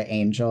of the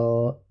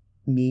Angel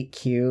meet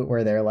cute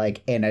where they're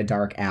like in a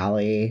dark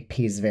alley.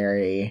 He's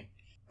very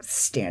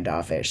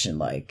standoffish and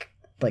like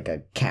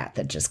a cat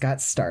that just got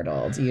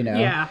startled,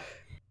 Yeah.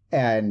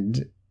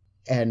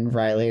 And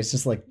Riley is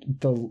just like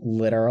the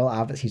literal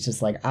opposite. He's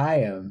just like,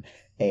 I am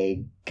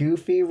a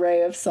goofy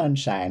ray of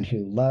sunshine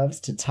who loves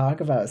to talk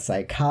about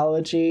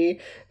psychology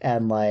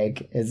and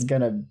like is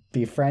gonna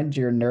befriend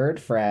your nerd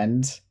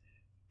friend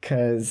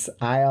because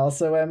I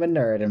also am a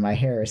nerd and my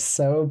hair is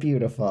so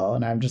beautiful.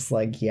 And I'm just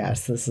like,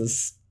 yes, this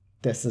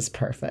is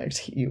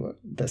perfect.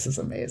 This is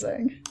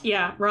amazing.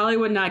 Yeah, Riley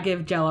would not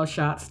give Jell-O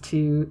shots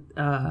to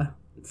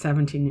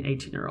 17 and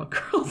 18-year-old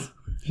girls.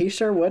 He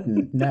sure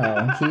wouldn't.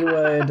 No, he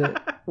would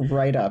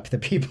write up the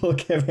people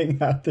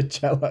giving out the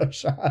Jell-O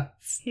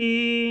shots.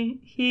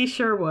 He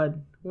sure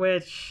would.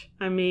 Which,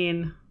 I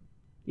mean,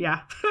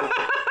 yeah.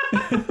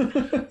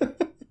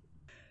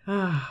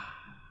 I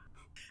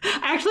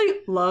actually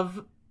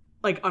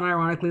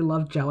unironically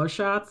love Jell-O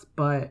shots,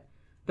 but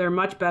they're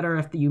much better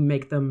if you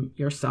make them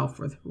yourself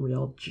with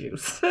real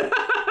juice.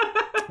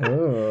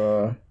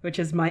 Ooh. Which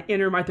is my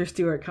inner Martha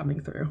Stewart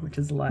coming through, which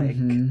is like...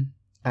 Mm-hmm.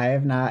 I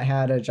have not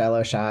had a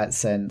Jell-O shot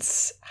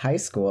since high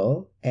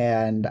school,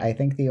 and I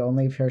think the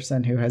only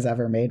person who has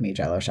ever made me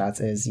Jell-O shots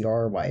is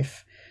your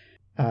wife.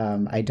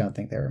 I don't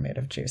think they were made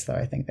of juice, though.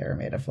 I think they were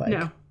made of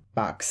like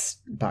box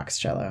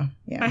Jell-O.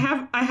 Yeah,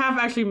 I have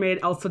actually made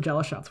Elsa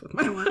Jell-O shots with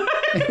my wife.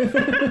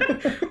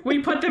 We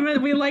put them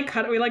in. We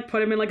put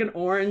them in like an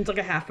orange, like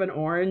a half an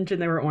orange,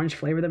 and they were orange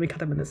flavored. Then we cut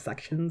them into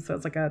sections, so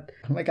it's like a.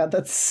 Oh my God,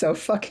 that's so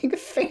fucking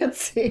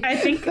fancy. I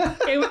think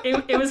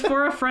it was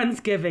for a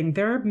Friendsgiving.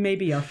 There may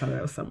be a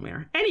photo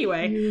somewhere.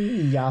 Anyway,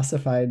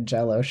 yassified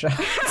Jell-O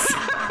shots.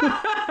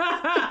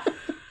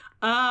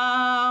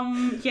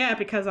 Yeah,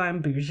 because I'm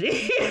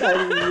bougie.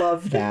 I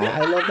love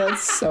that. I love that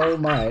so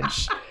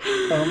much.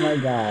 Oh my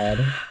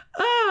god.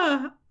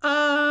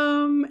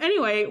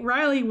 Anyway,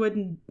 Riley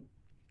would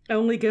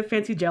only give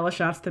fancy jello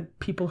shots to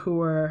people who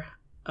were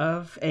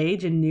of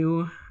age and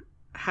knew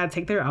how to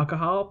take their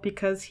alcohol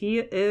because he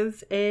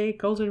is a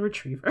golden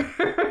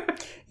retriever.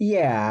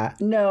 Yeah.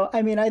 No,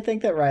 I mean, I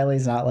think that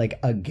Riley's not like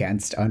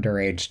against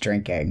underage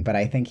drinking, but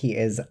I think he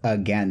is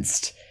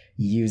against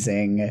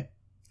using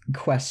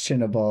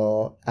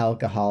questionable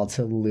alcohol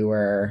to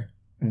lure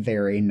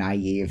very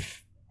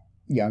naive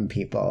young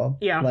people.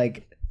 Yeah.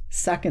 Like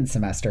second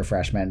semester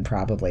freshmen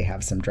probably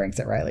have some drinks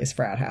at Riley's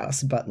frat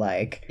house, but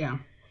like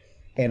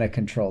in a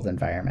controlled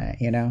environment,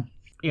 you know?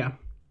 Yeah.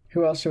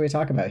 Who else should we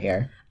talk about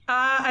here?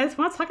 I just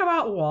want to talk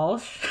about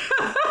Walsh.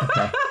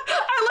 Okay.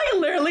 I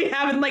like literally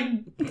have in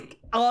like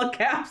all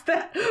caps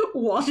that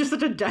Walsh is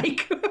such a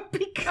dyke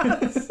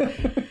because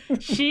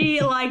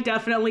she like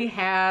definitely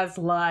has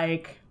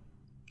like,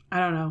 I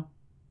don't know,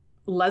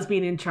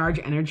 lesbian in charge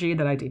energy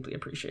that I deeply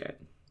appreciate.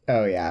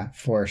 Oh yeah,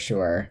 for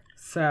sure.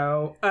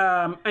 So,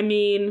 I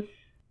mean,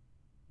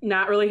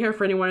 not really here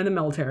for anyone in the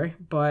military,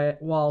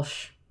 but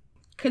Walsh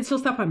could still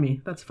step on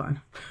me. That's fine.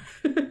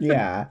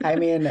 Yeah. I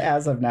mean,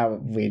 as of now,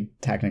 we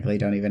technically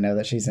don't even know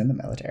that she's in the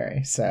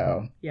military.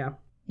 So, yeah,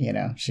 you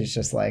know, she's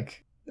just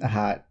like a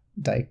hot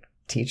dyke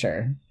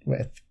teacher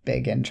with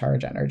big in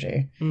charge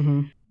energy.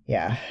 Mm-hmm.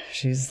 Yeah.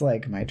 She's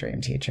like my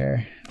dream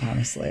teacher,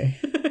 honestly.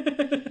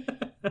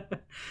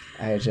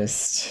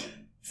 It's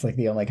like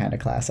the only kind of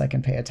class I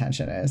can pay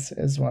attention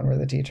is one where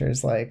the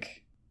teacher's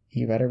like,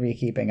 you better be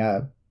keeping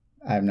up.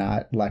 I'm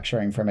not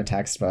lecturing from a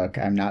textbook.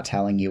 I'm not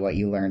telling you what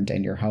you learned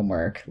in your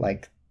homework.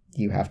 Like,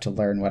 you have to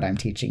learn what I'm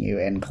teaching you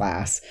in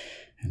class.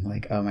 I'm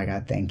like, oh my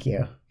God, thank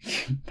you.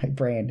 My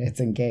brain, it's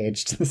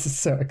engaged. This is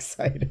so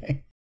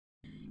exciting.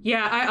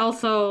 Yeah, I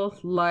also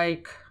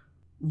like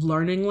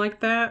learning like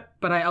that,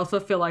 but I also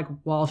feel like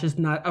Walsh is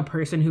not a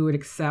person who would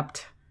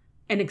accept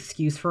an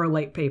excuse for a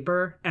late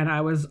paper, and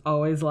I was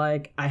always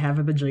like, I have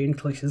a bajillion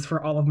cliches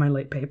for all of my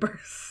late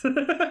papers.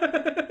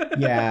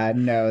 Yeah,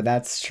 no,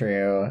 that's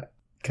true.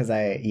 Because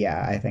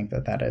I think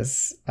that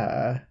is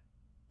a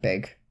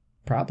big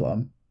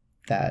problem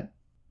that,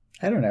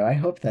 I don't know, I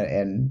hope that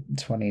in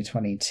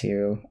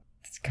 2022,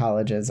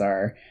 colleges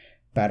are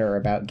better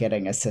about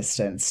getting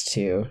assistance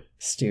to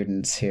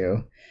students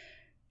who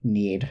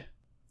need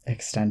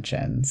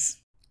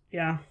extensions.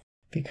 Yeah.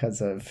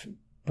 Because of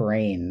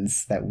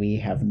brains that we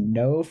have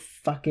no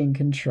fucking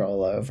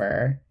control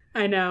over.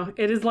 I know.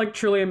 It is like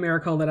truly a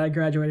miracle that I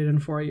graduated in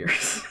 4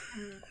 years.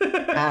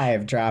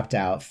 I've dropped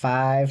out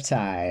 5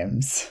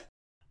 times.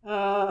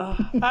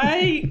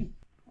 I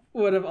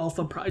would have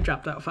also probably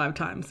dropped out 5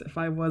 times if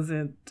I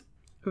wasn't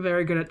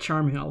very good at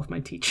charming all of my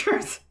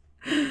teachers.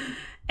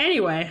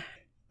 Anyway.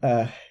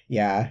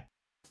 Yeah.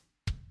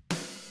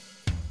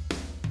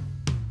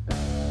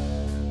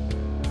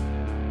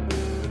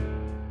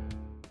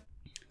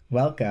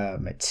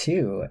 Welcome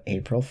to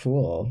April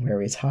Fool, where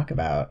we talk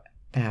about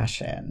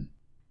fashion.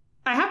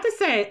 I have to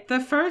say, the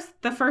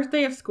first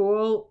day of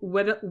school,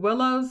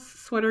 Willow's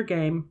sweater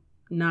game,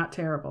 not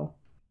terrible.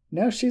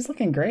 No, she's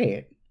looking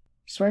great.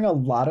 She's wearing a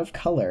lot of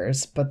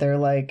colors, but they're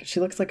like, she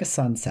looks like a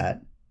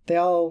sunset. They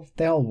all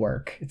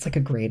work. It's like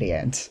a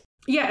gradient.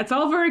 Yeah, it's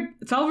all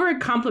very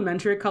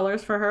complementary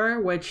colors for her,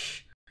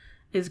 which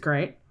is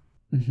great.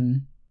 Mm-hmm.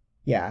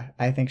 Yeah,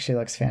 I think she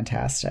looks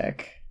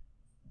fantastic.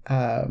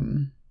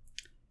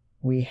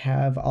 We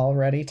have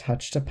already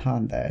touched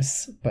upon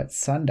this, but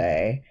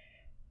Sunday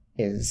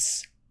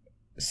is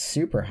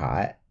super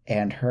hot,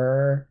 and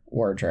her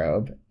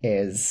wardrobe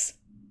is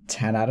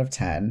 10 out of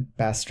 10.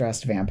 Best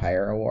Dressed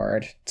Vampire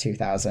Award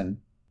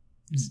 2000.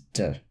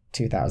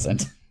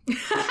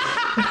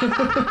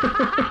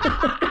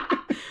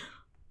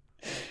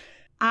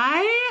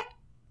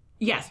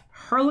 Yes,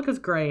 her look is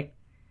great.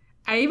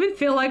 I even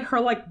feel like her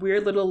like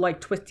weird little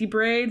like twisty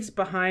braids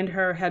behind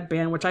her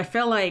headband, which I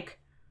feel like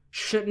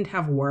shouldn't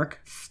have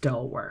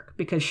still work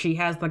because she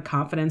has the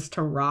confidence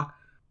to rock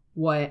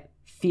what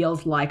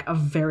feels like a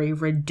very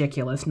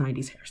ridiculous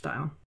 90s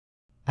hairstyle.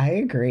 I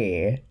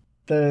agree.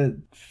 The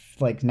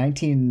like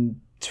 1920s,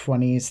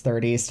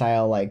 30s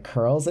style like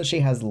curls that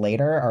she has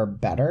later are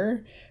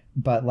better,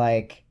 but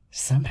like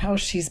somehow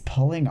she's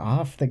pulling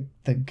off the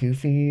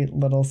goofy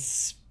little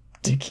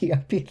sticky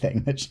uppy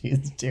thing that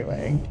she's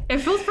doing. It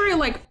feels very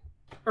like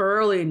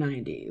early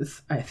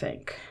 90s, I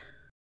think.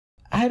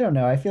 I don't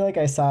know. I feel like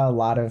I saw a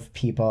lot of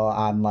people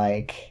on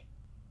like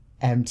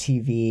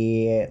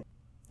MTV.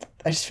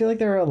 I just feel like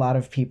there were a lot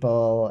of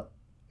people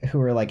who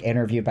were like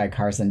interviewed by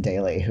Carson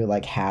Daly who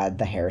like had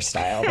the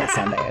hairstyle that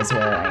Sunday is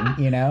wearing,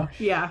 you know?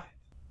 Yeah.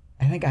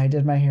 I think I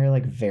did my hair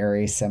like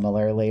very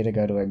similarly to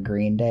go to a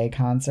Green Day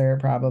concert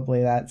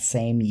probably that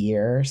same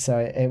year. So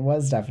it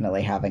was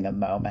definitely having a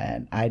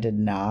moment. I did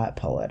not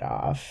pull it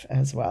off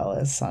as well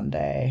as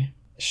Sunday,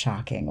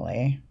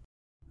 shockingly.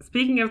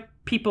 Speaking of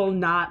people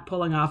not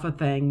pulling off a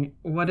thing,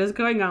 what is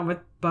going on with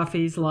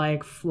Buffy's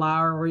like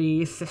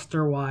flowery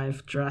sister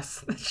wife dress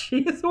that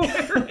she is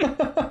wearing?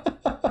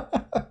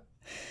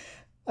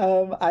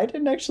 I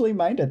didn't actually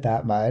mind it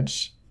that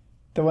much.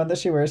 The one that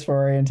she wears for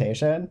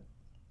orientation.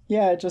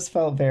 Yeah, it just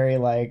felt very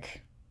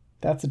like,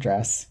 that's a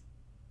dress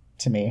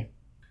to me.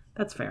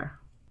 That's fair.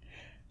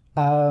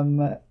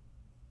 I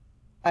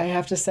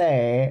have to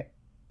say,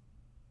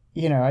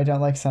 you know, I don't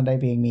like Sunday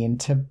being mean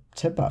to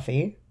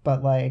Buffy,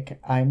 but like,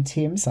 I'm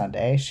Team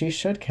Sunday. She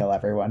should kill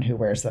everyone who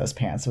wears those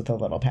pants with the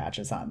little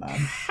patches on them.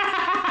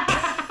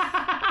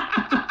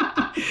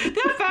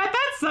 The fact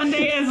that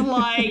Sunday is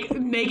like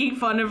making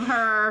fun of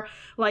her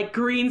like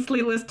green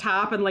sleeveless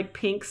top and like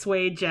pink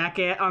suede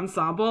jacket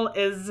ensemble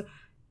is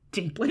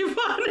deeply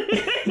funny.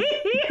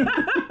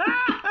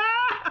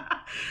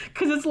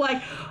 Because it's like,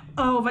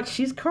 oh, but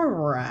she's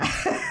correct.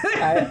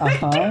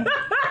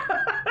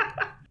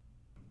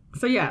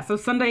 So yeah, so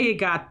Sunday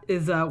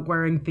is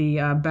wearing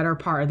the better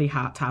part of the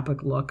Hot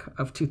Topic look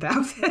of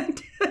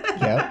 2000.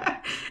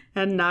 Yep.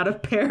 And not a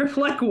pair of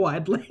like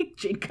wide leg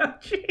Jinko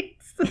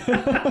jeans.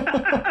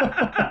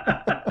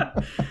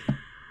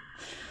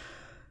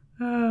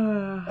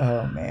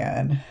 Oh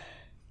man.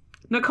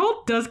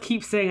 Nicole does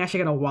keep saying I should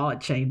get a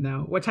wallet chain though,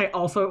 which I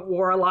also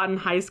wore a lot in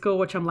high school,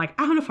 which I'm like,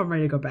 I don't know if I'm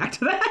ready to go back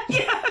to that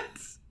yet.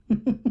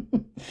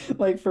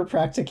 Like for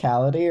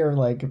practicality or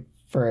like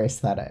for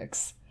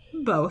aesthetics?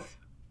 Both.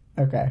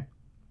 Okay.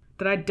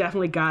 That I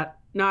definitely got,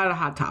 not at a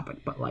Hot Topic,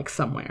 but like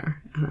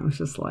somewhere. And I was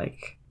just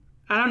like,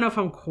 I don't know if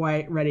I'm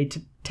quite ready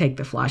to take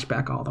the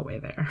flashback all the way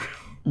there.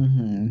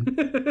 Mm-hmm.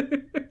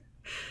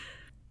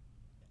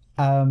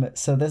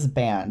 So this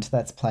band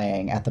that's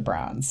playing at the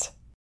Bronze,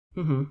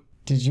 mm-hmm.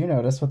 Did you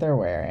notice what they're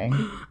wearing?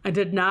 I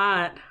did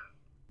not.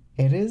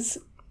 It is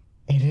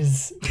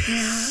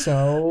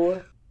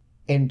so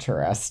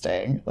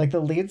interesting. Like the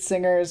lead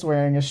singer is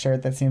wearing a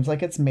shirt that seems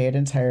like it's made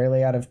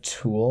entirely out of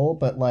tulle,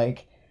 but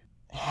like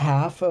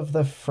half of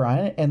the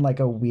front in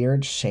like a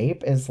weird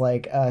shape is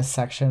like a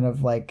section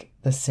of like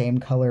the same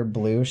color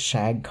blue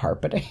shag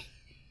carpeting.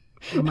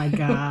 Oh my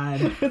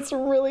God. It's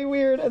really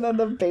weird. And then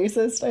the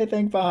bassist, I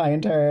think,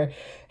 behind her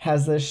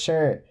has this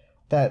shirt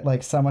that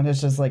like someone has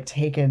just like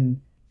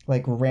taken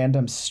like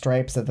random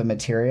stripes of the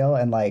material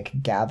and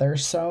like gather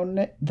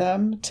sewn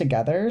them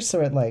together.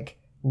 So it like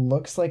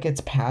looks like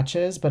it's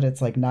patches, but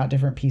it's like not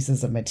different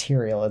pieces of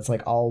material. It's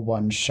like all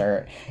one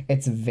shirt.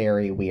 It's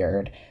very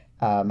weird.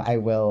 I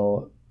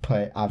will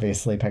put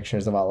obviously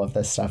pictures of all of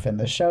this stuff in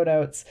the show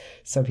notes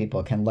so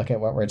people can look at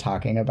what we're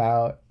talking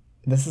about.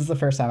 This is the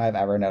first time I've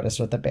ever noticed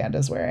what the band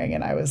is wearing,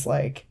 and I was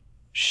like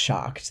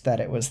shocked that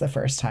it was the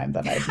first time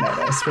that I've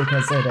noticed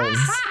because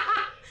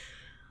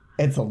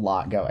it's a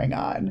lot going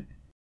on.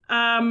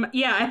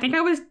 Yeah, I think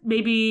I was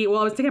I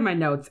was taking my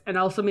notes and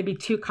also maybe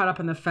too caught up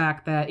in the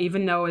fact that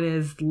even though it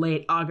is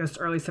late August,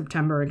 early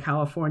September in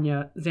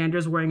California,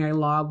 Xander's wearing a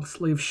long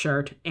sleeve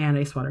shirt and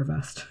a sweater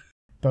vest.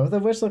 Both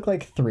of which look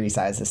like 3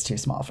 sizes too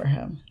small for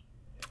him.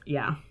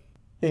 Yeah.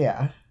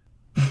 Yeah.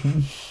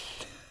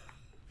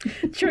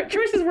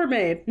 Choices were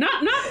made. Not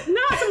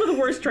some of the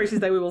worst choices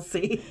that we will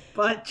see,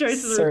 but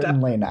choices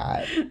certainly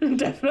not.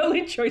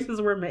 Definitely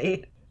choices were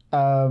made.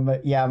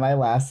 Yeah, my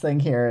last thing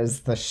here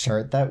is the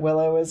shirt that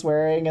Willow is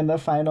wearing in the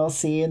final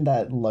scene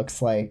that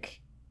looks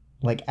like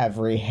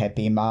every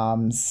hippie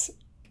mom's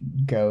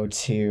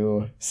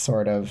go-to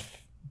sort of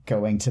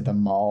going to the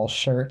mall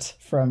shirt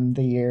from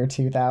the year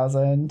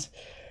 2000.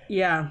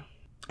 Yeah.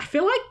 I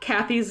feel like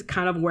Kathy's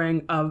kind of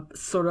wearing a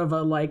sort of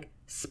a like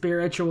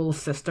spiritual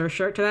sister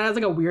shirt to that. It has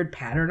like a weird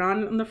pattern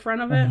on the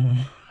front of it.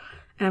 And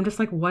I'm just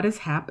like, what is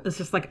happening? It's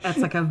just like, it's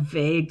like a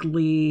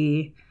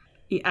vaguely...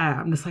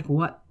 Yeah, I'm just like,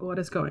 what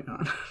is going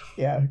on?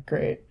 Yeah,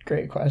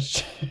 great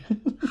question.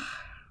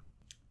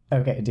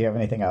 Okay, do you have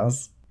anything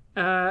else?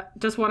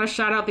 Just want to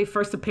shout out the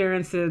first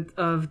appearance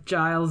of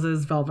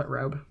Giles's velvet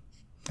robe.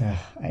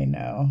 I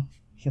know.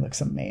 He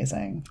looks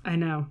amazing. I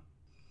know.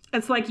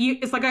 It's like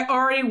I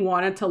already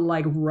wanted to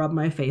like rub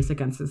my face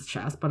against his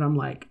chest, but I'm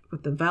like,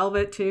 with the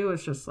velvet too,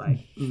 it's just like...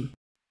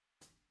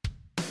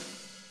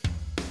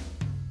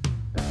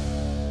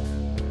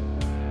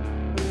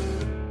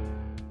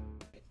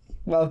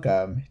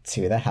 Welcome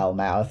to the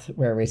Hellmouth,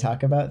 where we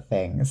talk about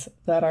things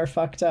that are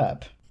fucked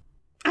up.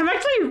 I'm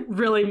actually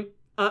really,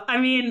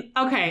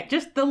 okay,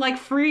 just the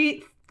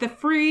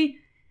free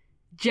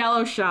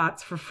Jello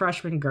shots for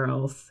freshman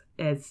girls.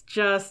 It's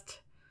just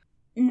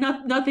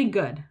nothing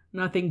good.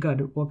 Nothing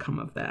good will come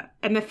of that.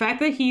 And the fact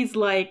that he's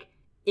like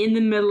in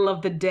the middle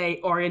of the day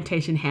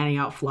orientation handing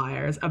out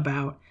flyers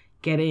about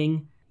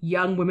getting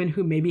young women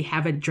who maybe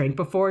haven't drank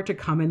before to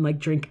come and like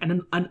drink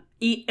and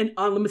eat an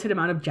unlimited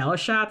amount of Jello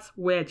shots,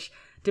 which,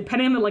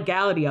 depending on the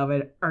legality of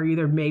it, are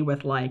either made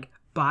with like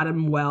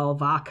bottom well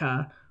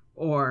vodka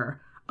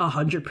or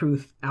 100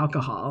 proof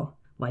alcohol,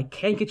 like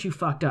can't get you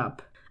fucked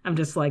up. I'm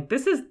just like,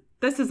 this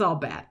is all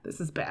bad. This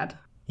is bad.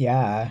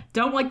 Yeah.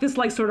 Don't like this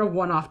like sort of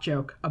one-off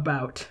joke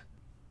about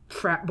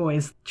frat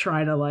boys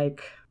trying to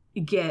like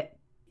get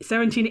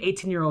 17 to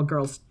 18-year-old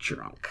girls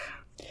drunk.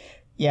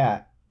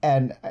 Yeah.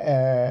 And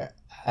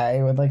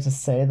I would like to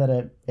say that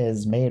it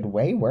is made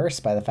way worse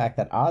by the fact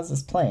that Oz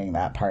is playing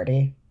that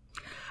party.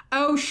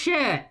 Oh,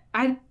 shit.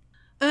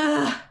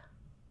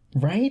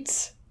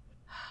 Right?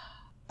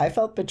 I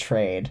felt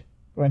betrayed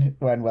When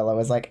Willow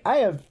was like, I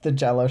have the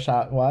Jello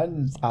shot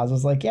one, Oz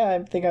was like, yeah,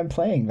 I think I'm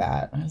playing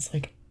that. I was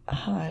like,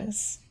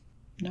 Oz,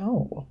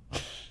 no.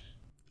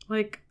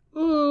 Like,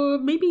 oh,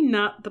 maybe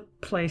not the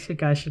place you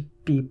guys should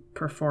be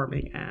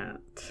performing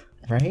at.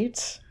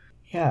 Right?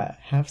 Yeah,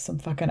 have some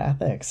fucking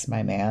ethics,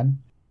 my man.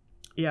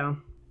 Yeah.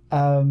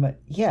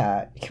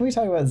 Yeah, can we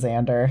talk about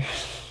Xander?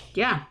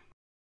 Yeah.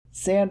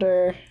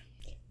 Xander,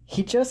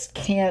 he just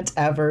can't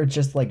ever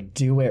just, like,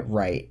 do it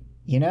right,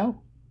 you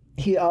know?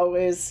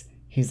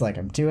 He's like,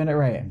 I'm doing it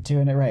right, I'm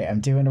doing it right,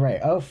 I'm doing it right.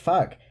 Oh,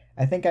 fuck.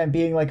 I think I'm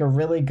being, like, a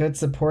really good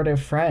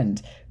supportive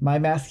friend. My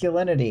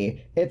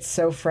masculinity, it's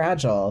so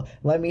fragile.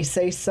 Let me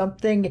say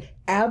something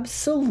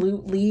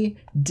absolutely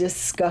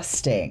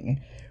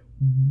disgusting.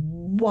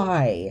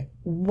 Why?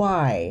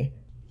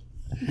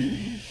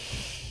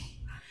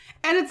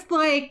 And it's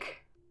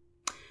like,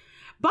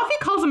 Buffy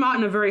calls him out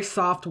in a very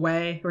soft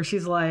way, where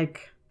she's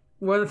like,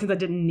 one of the things I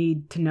didn't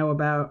need to know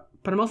about.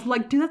 But I'm also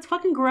like, dude, that's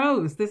fucking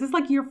gross. This is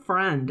like your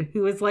friend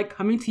who is like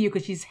coming to you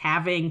because she's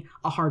having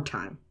a hard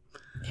time.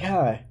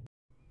 Yeah.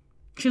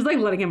 She's like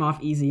letting him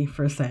off easy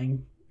for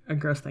saying a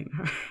gross thing to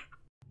her.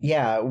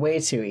 Yeah, way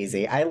too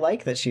easy. I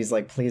like that she's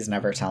like, please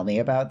never tell me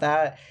about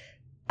that.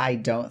 I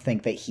don't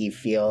think that he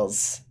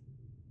feels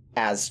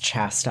as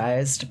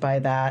chastised by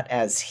that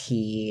as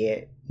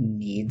he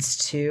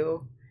needs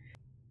to.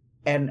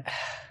 And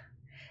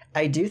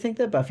I do think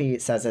that Buffy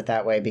says it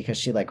that way because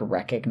she like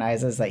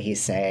recognizes that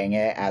he's saying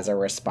it as a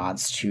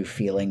response to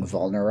feeling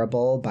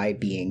vulnerable by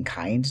being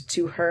kind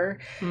to her,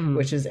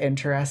 which is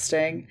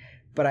interesting.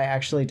 But I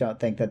actually don't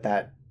think that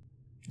that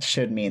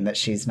should mean that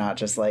she's not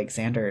just like,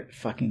 Xander,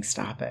 fucking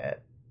stop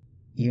it.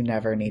 You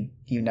never need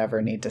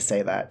to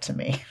say that to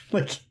me.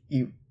 Like,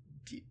 you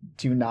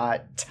do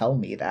not tell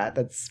me that.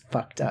 That's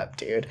fucked up,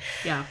 dude.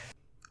 Yeah.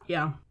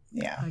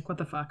 Like, what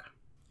the fuck?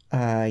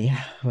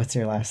 Yeah. What's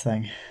your last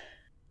thing?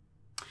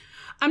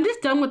 I'm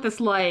just done with this,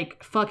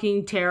 like,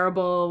 fucking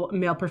terrible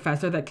male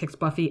professor that kicks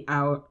Buffy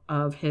out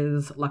of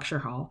his lecture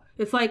hall.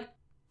 It's like,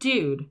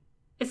 dude,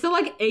 it's a,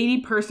 like,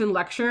 80-person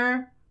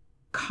lecture.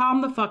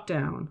 Calm the fuck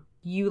down.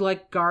 You,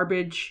 like,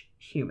 garbage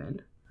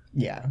human.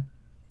 Yeah.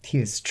 He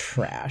is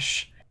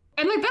trash.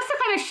 And, like, that's the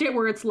kind of shit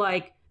where it's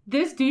like,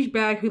 this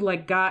douchebag who,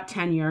 like, got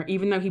tenure,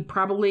 even though he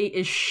probably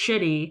is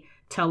shitty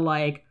to,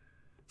 like,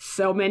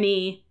 so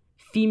many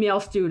female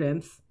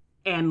students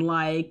and,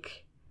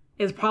 like,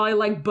 is probably,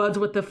 like, buds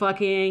with the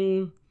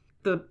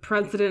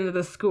president of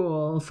the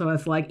school. So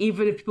it's like,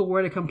 even if people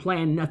were to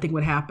complain, nothing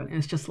would happen. And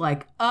it's just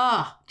like,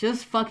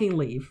 just fucking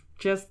leave.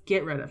 Just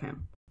get rid of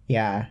him.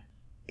 Yeah.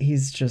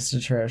 He's just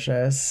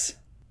atrocious.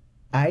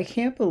 I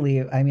can't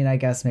believe, I mean, I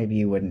guess maybe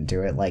you wouldn't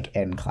do it, like,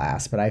 in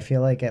class, but I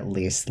feel like at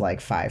least,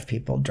 like, 5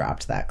 people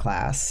dropped that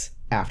class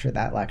after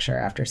that lecture,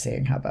 after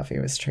seeing how Buffy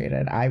was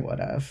treated. I would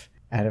have.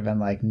 I'd have been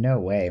like, no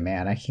way,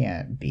 man, I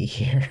can't be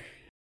here.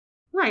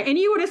 Right, and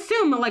you would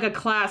assume, like, a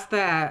class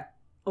that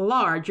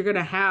large, you're going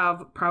to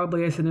have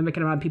probably a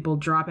significant amount of people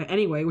drop it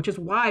anyway, which is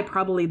why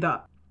probably the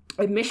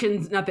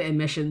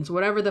admissions,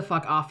 whatever the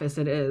fuck office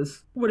it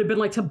is, would have been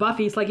like to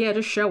Buffy, it's like, yeah,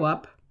 just show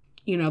up.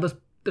 You know,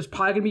 there's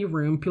probably going to be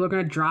room. People are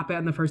going to drop it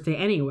on the first day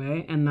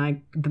anyway, and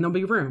like then there'll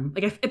be room.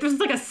 Like, if this is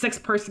like a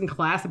 6-person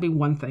class, it'd be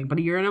one thing. But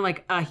you're in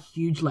like a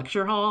huge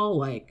lecture hall,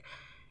 like,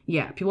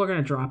 yeah, people are going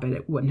to drop it.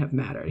 It wouldn't have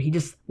mattered. He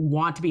just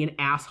want to be an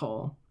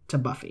asshole to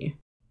Buffy.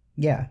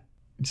 Yeah.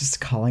 Just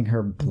calling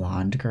her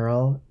blonde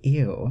girl.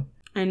 Ew.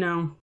 I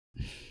know.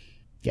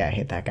 Yeah, I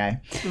hate that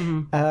guy.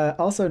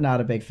 Mm-hmm. Also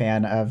not a big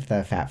fan of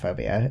the fat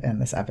phobia in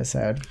this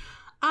episode.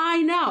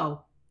 I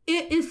know.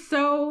 It is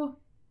so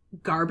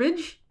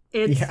garbage.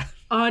 It's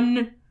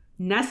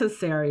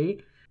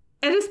unnecessary.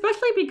 And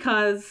especially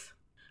because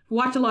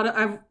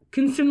I've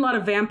consumed a lot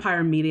of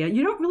vampire media.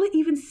 You don't really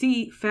even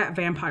see fat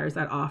vampires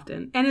that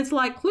often. And it's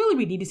like, clearly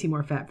we need to see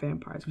more fat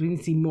vampires. We need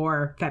to see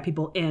more fat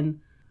people in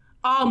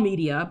all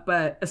media,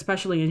 but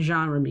especially in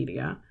genre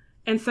media.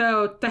 And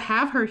so to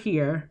have her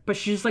here, but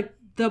she's like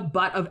the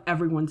butt of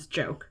everyone's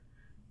joke,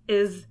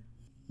 is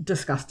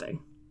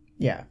disgusting.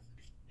 Yeah.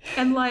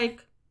 And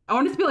like, I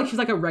want it to be like she's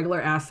like a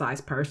regular ass size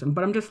person,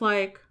 but I'm just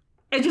like,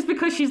 it's just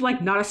because she's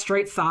like not a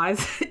straight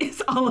size,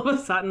 it's all of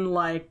a sudden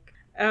like,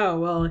 oh,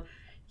 well,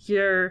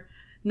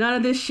 none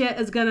of this shit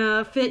is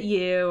gonna fit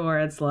you, or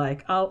it's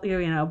like, oh,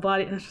 you know,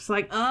 body, and it's just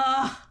like,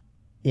 ugh.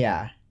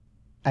 Yeah.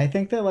 I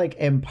think that, like,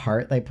 in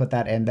part, they put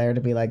that in there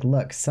to be like,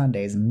 look,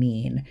 Sunday's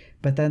mean.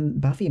 But then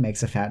Buffy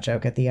makes a fat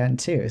joke at the end,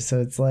 too.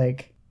 So it's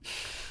like...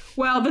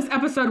 Well, this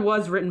episode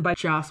was written by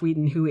Joss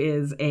Whedon, who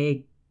is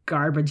a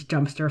garbage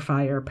dumpster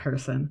fire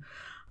person.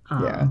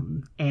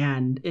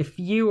 And if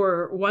you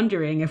were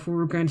wondering if we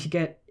were going to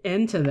get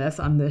into this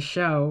on this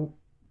show,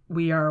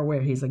 we are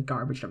aware he's a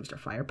garbage dumpster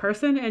fire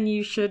person, and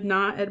you should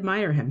not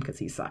admire him because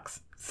he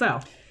sucks. So...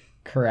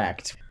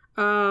 Correct.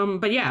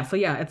 But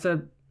yeah, it's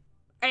a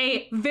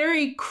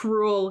very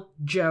cruel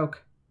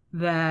joke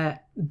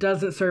that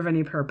doesn't serve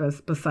any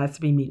purpose besides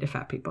to be mean to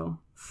fat people.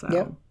 So,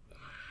 yep.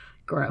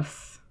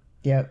 Gross.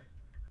 Yep.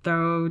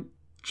 Throw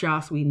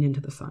Joss Whedon into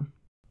the sun.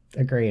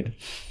 Agreed.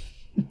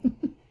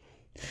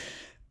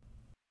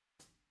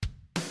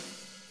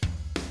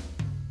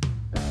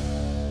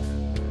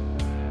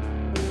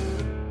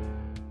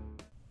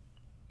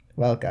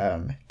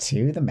 Welcome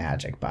to the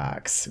Magic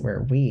Box,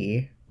 where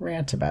we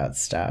rant about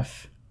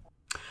stuff.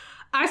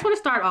 I just want to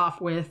start off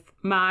with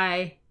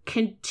my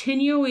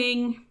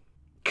continuing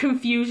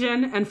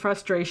confusion and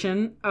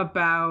frustration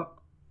about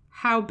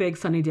how big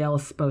Sunnydale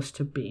is supposed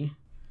to be.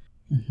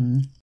 Mm-hmm.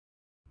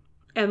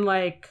 And,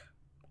 like,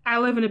 I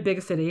live in a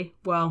big city.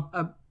 Well,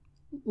 a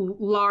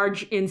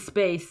large in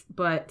space,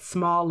 but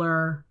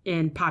smaller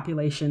in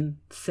population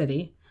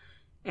city.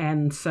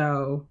 And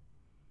so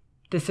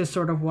this is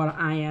sort of what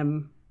I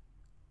am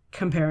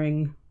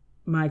comparing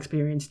my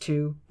experience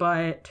to.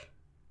 But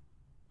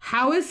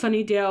how is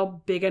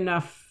Sunnydale big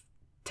enough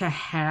to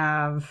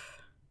have...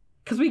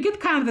 Because we get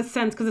kind of the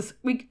sense,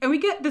 we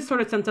get this sort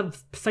of sense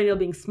of Sunnydale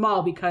being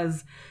small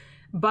because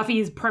Buffy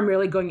is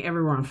primarily going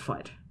everywhere on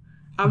foot.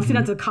 Obviously,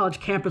 that's a college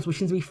campus, which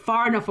seems to be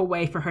far enough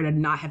away for her to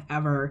not have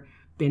ever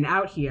been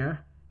out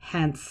here.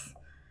 Hence,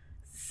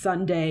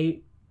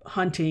 Sunday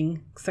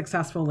hunting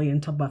successfully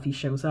until Buffy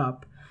shows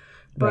up.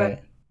 But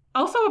Right.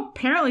 Also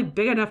apparently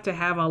big enough to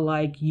have a,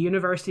 like,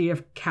 University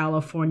of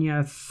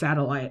California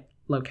satellite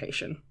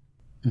location.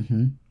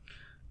 Mm-hmm.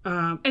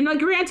 And, like,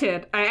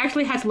 granted, I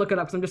actually had to look it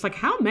up. So I'm just like,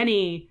 how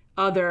many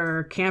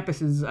other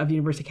campuses of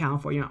University of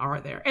California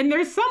are there? And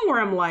there's some where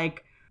I'm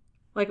like,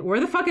 where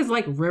the fuck is,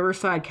 like,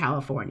 Riverside,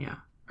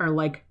 California? Or,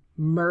 like,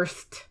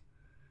 Merced,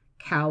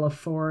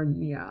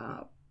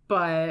 California?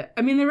 But,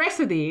 I mean, the rest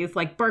of these,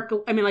 like,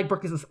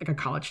 Berkeley's like a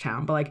college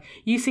town. But, like,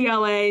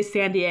 UCLA,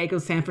 San Diego,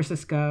 San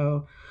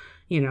Francisco,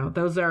 you know,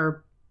 those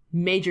are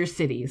major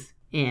cities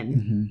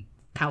in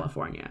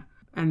California.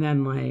 And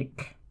then,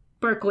 like,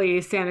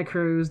 Berkeley, Santa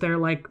Cruz, they're,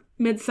 like,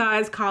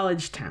 mid-sized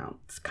college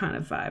towns kind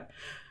of vibe.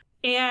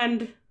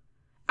 And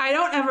I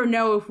don't ever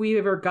know if we've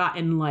ever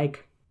gotten,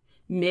 like,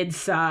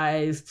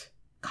 mid-sized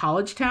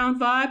college town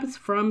vibes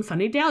from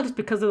Sunnydale just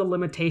because of the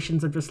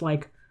limitations of just,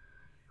 like,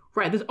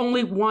 right, there's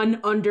only one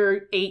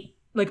under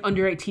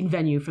 18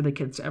 venue for the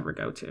kids to ever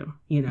go to,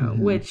 you know,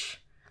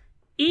 which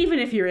even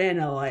if you're in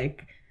a,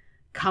 like,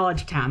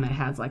 college town that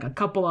has, like, a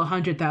couple of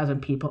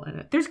 100,000 people in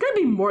it, there's going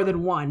to be more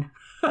than one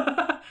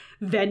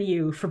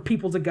venue for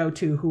people to go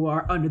to who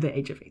are under the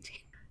age of 18,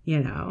 you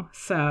know?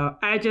 So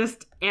I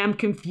just am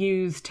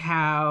confused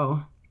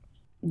how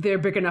they're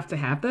big enough to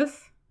have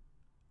this.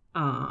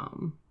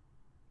 And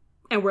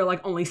we're,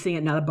 like, only seeing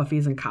it now that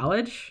Buffy's in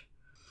college.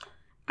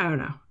 I don't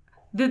know.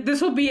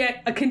 This will be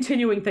a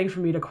continuing thing for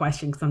me to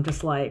question because I'm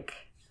just, like,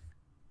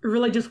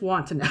 really just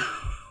want to know.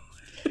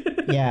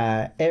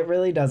 Yeah, it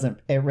really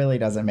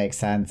doesn't make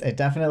sense. It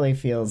definitely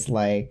feels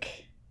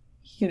like,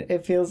 you know,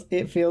 it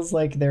feels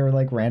like they're,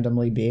 like,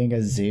 randomly being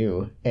a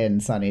zoo in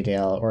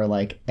Sunnydale or,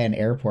 like, an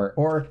airport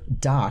or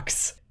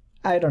docks.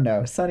 I don't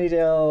know.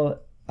 Sunnydale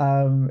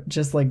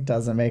just, like,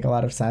 doesn't make a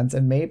lot of sense,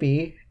 and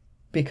maybe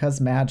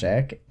because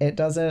magic, it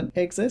doesn't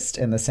exist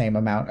in the same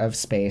amount of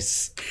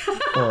space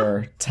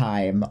or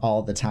time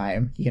all the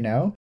time, you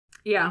know?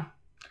 Yeah.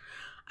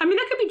 I mean,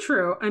 that could be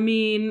true. I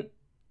mean,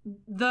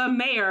 the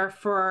mayor,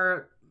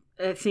 for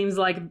it seems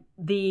like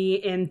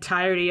the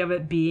entirety of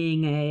it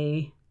being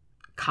a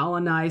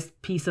colonized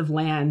piece of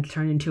land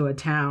turned into a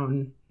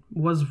town,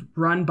 was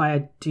run by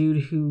a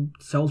dude who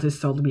sold his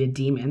soul to be a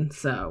demon.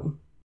 So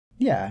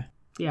Yeah.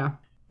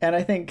 And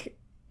I think,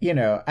 you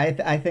know,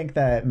 I think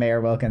that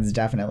Mayor Wilkins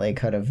definitely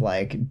could have,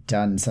 like,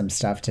 done some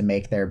stuff to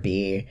make there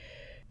be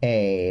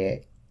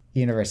a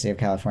University of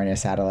California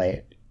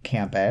satellite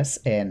campus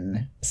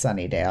in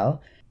Sunnydale.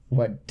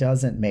 What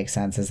doesn't make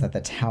sense is that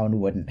the town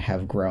wouldn't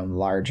have grown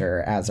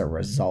larger as a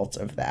result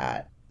of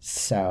that.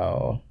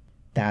 So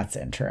that's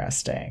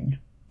interesting.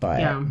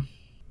 But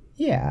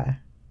yeah,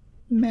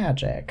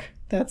 magic.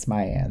 That's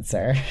my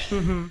answer.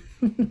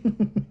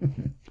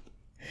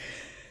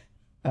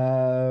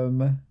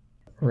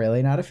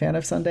 Really not a fan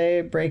of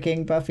Sunday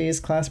breaking Buffy's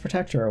Class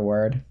Protector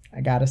Award,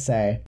 I gotta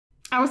say.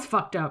 I was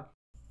fucked up.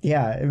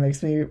 Yeah, it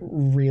makes me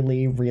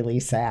really, really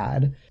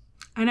sad.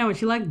 I know, and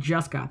she, like,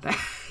 just got that.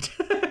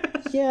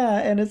 Yeah,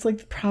 and it's,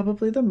 like,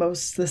 probably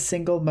the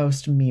single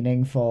most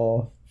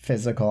meaningful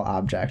physical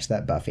object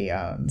that Buffy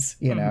owns,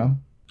 you know?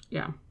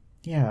 Yeah.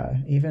 Yeah,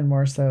 even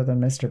more so than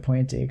Mr.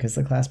 Pointy, because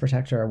the Class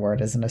Protector Award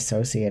isn't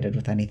associated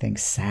with anything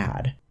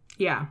sad.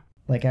 Yeah.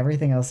 Like,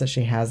 everything else that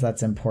she has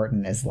that's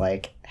important is,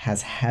 like,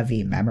 has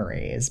heavy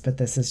memories, but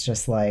this is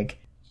just, like,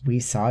 we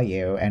saw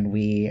you and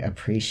we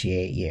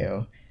appreciate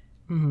you.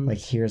 Like,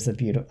 here's a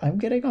beautiful... I'm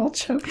getting all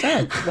choked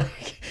up.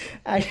 Like,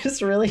 I'm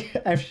just really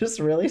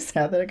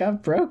sad that it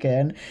got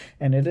broken,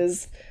 and it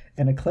is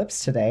an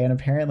eclipse today, and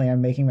apparently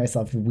I'm making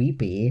myself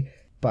weepy,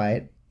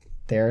 but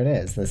there it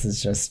is. This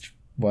is just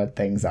what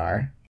things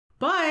are.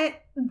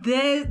 But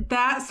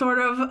that sort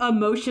of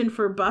emotion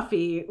for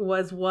Buffy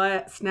was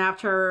what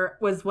snapped her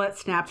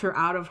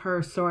out of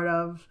her sort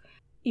of,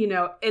 you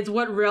know, it's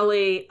what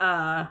really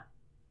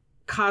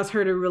caused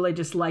her to really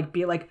just, like,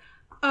 be like,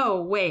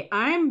 oh, wait,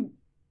 I'm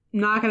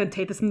not going to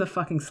take this from the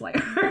fucking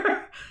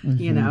Slayer,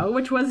 you know,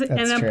 which was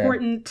That's an true.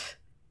 important,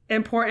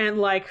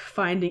 like,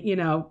 finding, you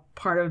know,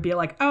 part of be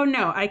like, oh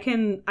no, I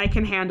can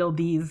handle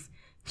these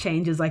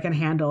changes. I can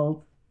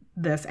handle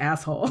this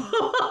asshole.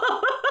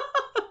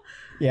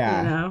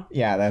 Yeah. You know?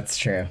 Yeah, that's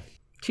true.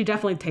 She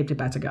definitely taped it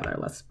back together.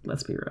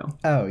 Let's be real.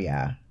 Oh,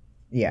 yeah.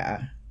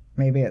 Yeah.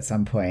 Maybe at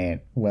some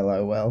point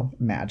Willow will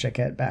magic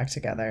it back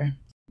together.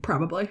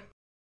 Probably.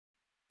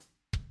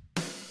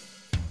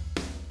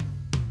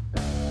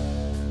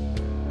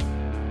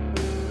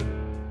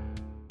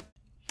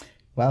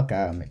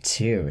 Welcome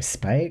to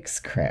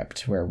Spike's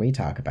Crypt, where we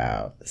talk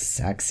about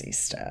sexy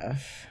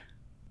stuff.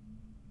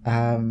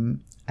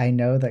 I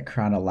know that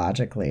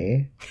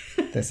chronologically,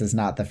 this is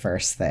not the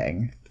first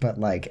thing, but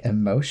like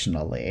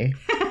emotionally,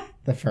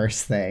 the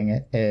first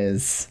thing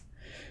is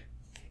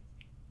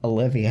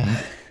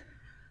Olivia,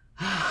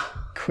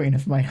 queen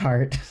of my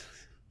heart.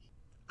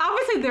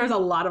 Obviously, there's a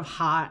lot of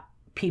hot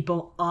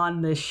people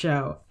on this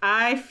show.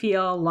 I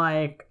feel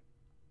like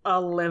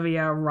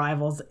Olivia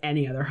rivals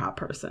any other hot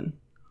person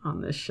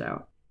on this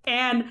show.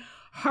 And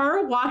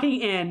her walking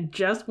in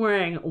just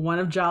wearing one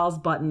of Giles'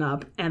 button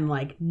up and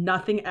like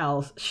nothing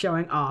else,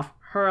 showing off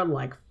her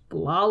like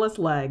flawless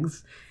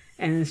legs,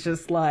 and it's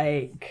just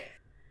like,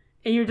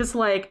 and you're just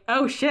like,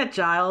 oh shit,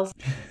 Giles.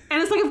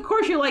 And it's like, of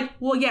course you're like,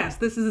 well, yes,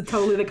 this is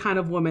totally the kind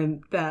of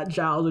woman that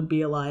Giles would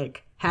be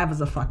like, have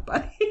as a fuck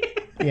buddy.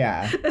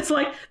 Yeah. It's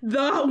like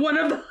one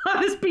of the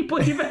hottest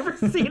people you've ever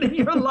seen in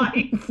your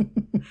life.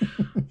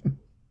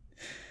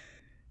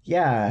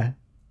 Yeah.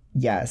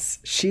 Yes.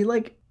 She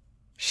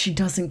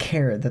doesn't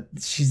care that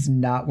she's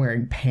not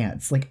wearing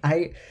pants.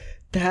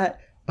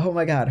 Oh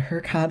my God, her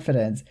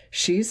confidence.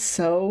 She's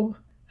so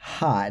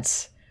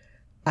hot.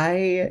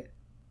 It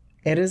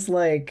is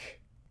like,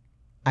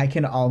 I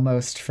can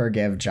almost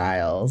forgive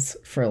Giles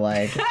for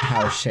like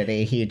how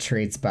shitty he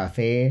treats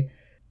Buffy,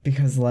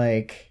 because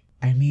like,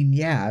 I mean,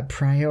 yeah,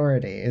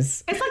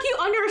 priorities. It's like you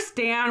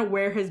understand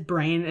where his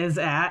brain is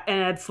at,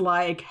 and it's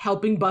like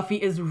helping Buffy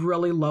is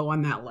really low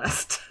on that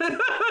list.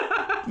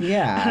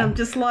 Yeah. And I'm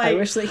just like, I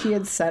wish that he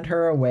had sent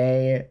her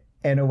away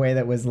in a way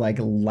that was like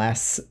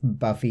less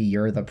Buffy,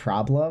 you're the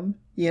problem,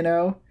 you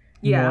know?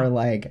 Yeah. More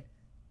like,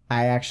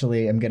 I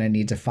actually am going to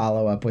need to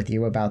follow up with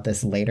you about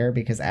this later,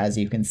 because as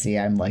you can see,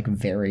 I'm like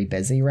very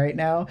busy right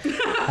now.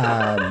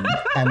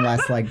 And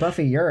less like,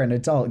 Buffy, you're an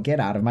adult,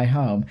 get out of my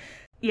home.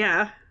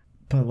 yeah.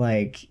 But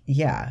like,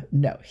 yeah,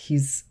 no,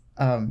 he's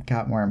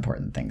got more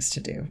important things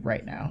to do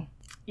right now.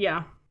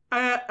 Yeah.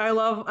 I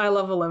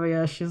love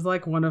Olivia. She's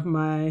like one of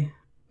my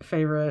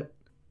favorite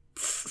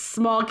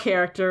small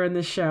character in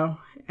this show,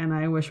 and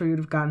I wish we would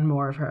have gotten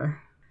more of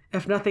her.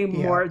 If nothing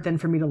more than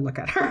for me to look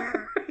at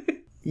her.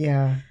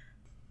 Yeah.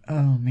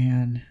 Oh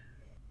man.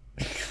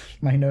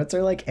 My notes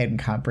are like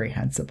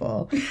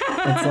incomprehensible.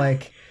 It's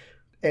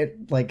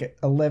like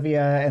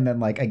Olivia, and then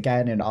like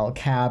again in all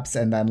caps,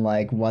 and then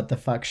like, what the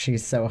fuck,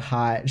 she's so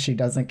hot, she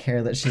doesn't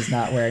care that she's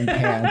not wearing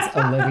pants.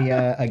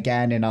 Olivia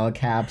again in all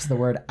caps, the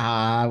word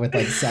with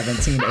like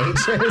 17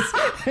 H's.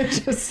 It's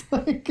just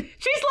like,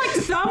 She's like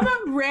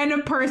some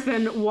random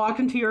person walked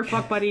into your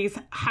fuck buddy's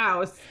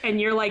house and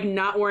you're like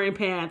not wearing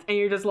pants, and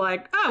you're just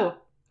like, oh,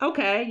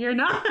 okay, you're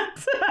not.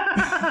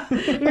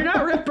 You're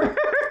not Ripper.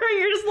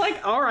 You're just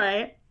like, all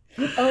right.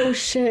 oh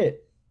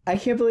shit, I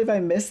can't believe I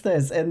missed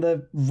this in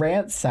the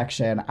rant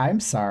section. I'm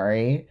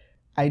sorry.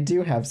 I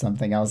do have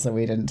something else that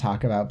we didn't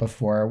talk about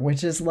before,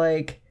 which is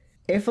like,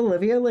 if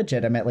Olivia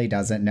legitimately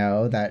doesn't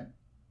know that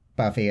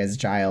Buffy is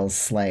Giles'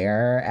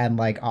 Slayer and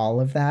like all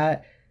of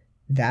that,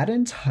 that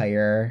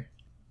entire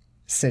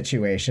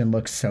situation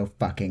looks so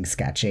fucking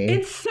sketchy.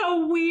 It's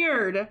so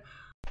weird.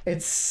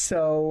 It's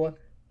so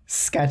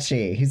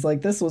sketchy. He's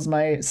like, this was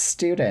my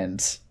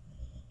student.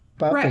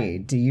 Buffy,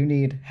 Right. do you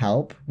need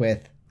help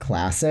with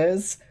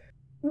classes?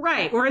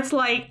 Right, where it's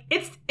like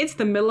it's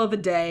the middle of the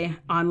day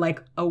on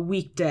like a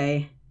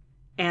weekday,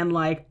 and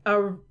like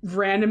a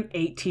random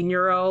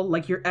 18-year-old,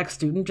 like your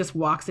ex-student, just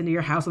walks into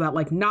your house without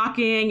like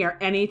knocking or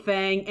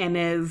anything, and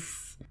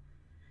is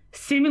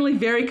seemingly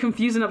very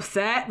confused and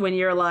upset when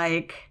you're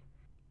like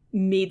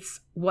meets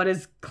what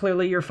is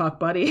clearly your fuck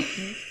buddy.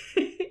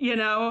 You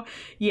know?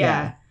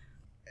 Yeah.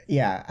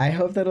 Yeah, I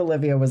hope that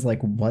Olivia was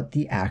like, what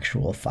the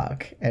actual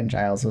fuck? And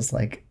Giles was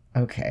like,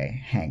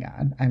 okay, hang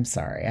on. I'm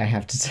sorry. I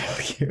have to tell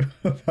you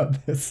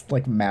about this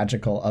like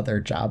magical other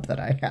job that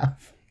I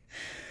have.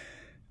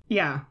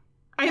 Yeah.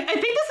 I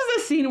think this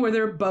is a scene where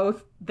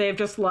they're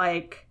just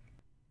like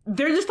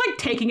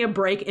taking a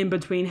break in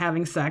between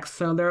having sex.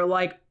 So they're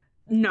like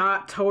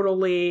not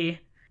totally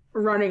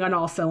running on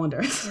all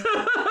cylinders.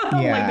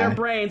 Like their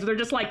brains. They're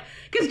just like,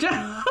 because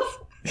Giles,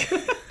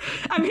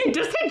 I mean,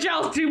 just take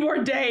Giles 2 more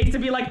days to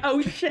be like,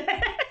 oh shit.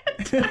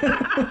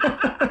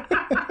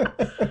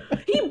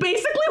 He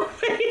basically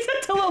waits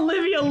until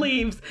Olivia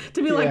leaves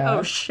to be like,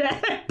 oh shit,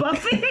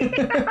 Buffy.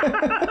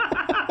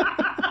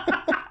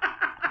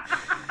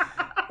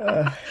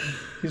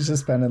 He's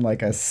just been in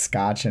like a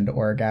scotch and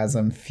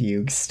orgasm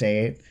fugue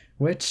state,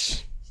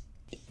 which,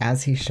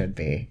 as he should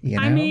be, you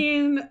know? I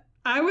mean,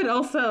 I would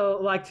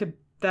also like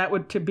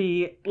to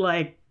be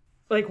like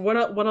what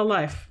a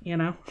life, you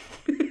know?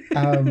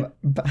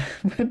 But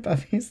when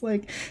Buffy's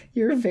like,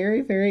 you're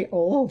very, very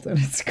old, and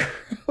it's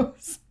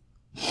gross.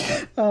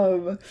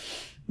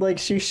 Like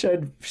she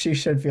should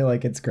feel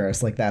like it's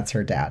gross. Like that's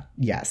her dad.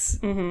 Yes.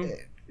 Mm-hmm.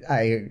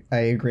 I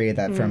agree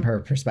that from her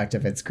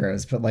perspective it's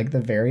gross, but like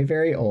the very,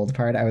 very old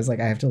part, I was like,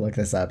 I have to look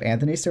this up.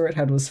 Anthony Stewart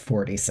Head was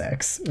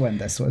 46 when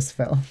this was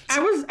filmed.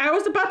 I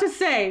was about to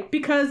say,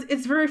 because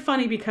it's very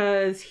funny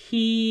because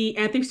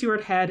Anthony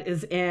Stewart Head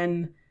is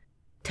in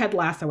Ted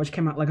Lasso, which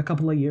came out like a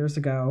couple of years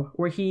ago,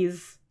 where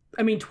he's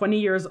 20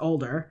 years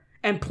older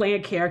and playing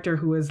a character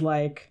who is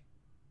like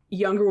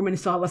younger woman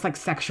still has like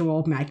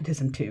sexual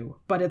magnetism too.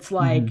 But it's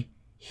like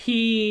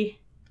he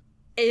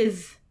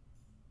is,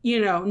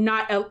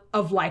 not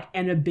of like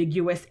an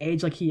ambiguous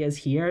age like he is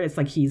here. It's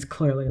like he's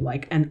clearly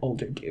like an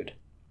older dude,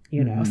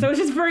 So it's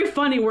just very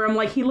funny where I'm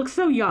like, he looks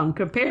so young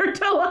compared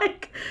to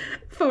like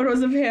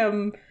photos of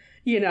him,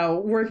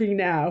 working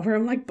now, where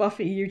I'm like,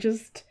 Buffy, you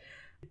just,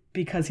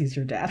 because he's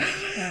your dad.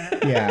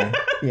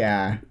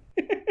 Yeah.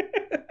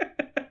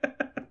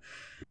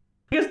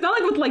 It's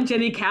not like with like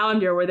Jenny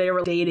Calendar where they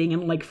were dating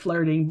and like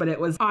flirting, but it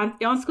was on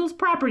school's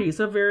property,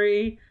 so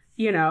very,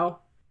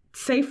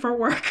 safe for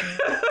work.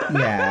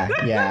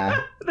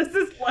 Yeah. This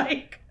is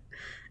like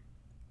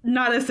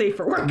not as safe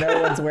for work.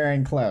 No one's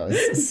wearing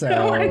clothes, so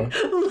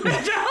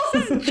Giles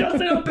is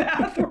just in a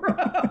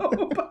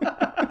bathrobe.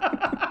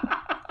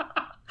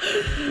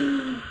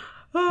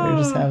 They're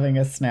just having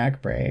a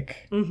snack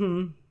break.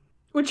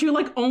 Which you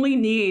like only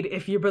need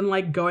if you've been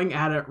like going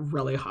at it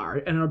really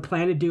hard, and a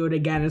plan to do it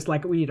again is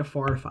like, we need to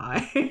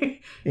fortify.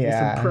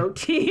 Yeah, some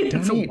protein.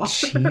 Don't eat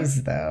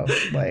cheese though.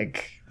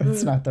 Like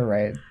that's not the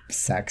right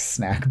sex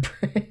snack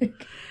break.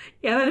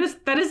 Yeah,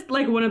 that is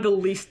like one of the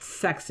least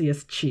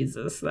sexiest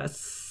cheeses.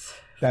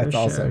 That's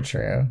also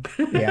true.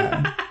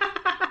 Yeah.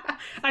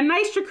 A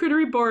nice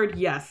charcuterie board,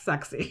 yes,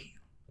 sexy.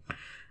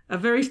 A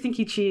very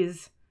stinky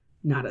cheese,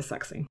 not as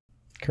sexy.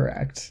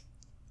 Correct.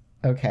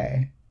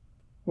 Okay.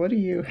 What do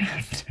you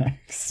have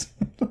next?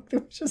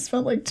 We just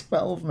spent like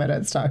 12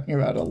 minutes talking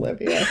about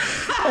Olivia.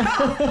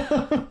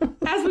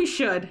 As we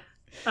should.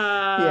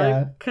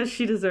 Because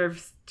she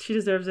deserves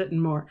it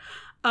and more.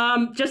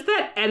 Just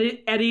that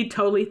Eddie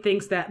totally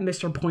thinks that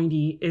Mr.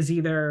 Pointy is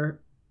either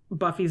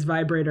Buffy's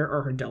vibrator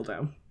or her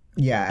dildo.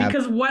 Yeah.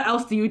 Because what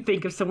else do you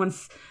think if someone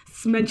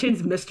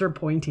mentions Mr.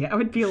 Pointy? I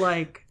would be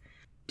like,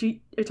 are you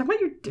talking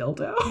about your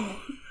dildo?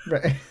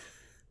 Right.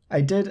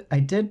 I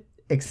did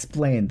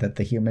explain that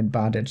the human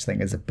bondage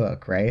thing is a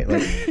book, right?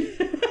 Like,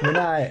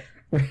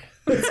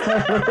 that's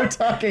not what we're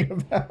talking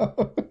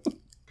about.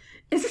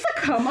 Is this a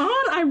come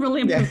on? I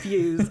really am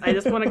confused. I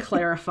just want to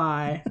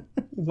clarify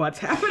what's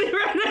happening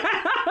right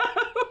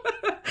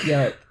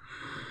now.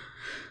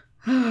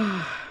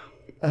 Yeah.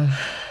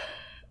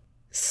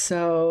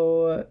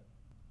 So,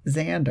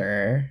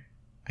 Xander,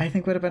 I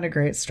think would have been a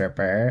great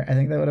stripper. I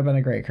think that would have been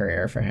a great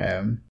career for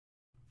him.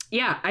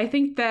 Yeah, I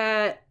think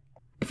that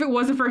if it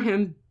wasn't for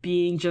him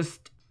being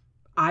just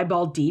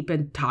eyeball deep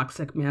in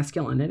toxic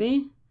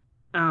masculinity,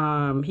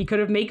 he could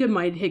have made good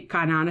money to get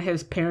out of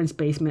his parents'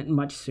 basement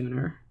much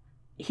sooner.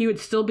 He would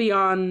still be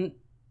on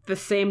the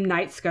same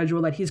night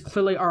schedule that he's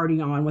clearly already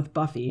on with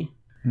Buffy.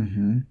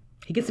 Mm-hmm.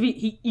 He gets to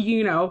be,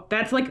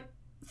 that's like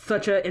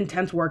such an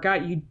intense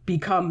workout. You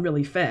become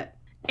really fit.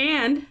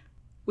 And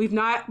we've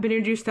not been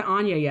introduced to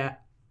Anya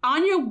yet.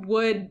 Anya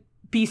would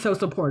be so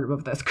supportive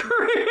of this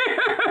career.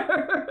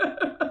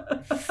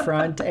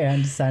 Front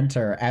and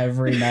center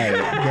every night,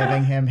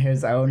 giving him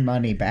his own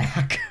money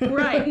back.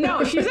 Right.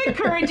 No, she's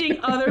encouraging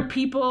other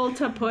people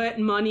to put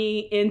money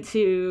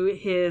into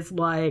his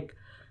like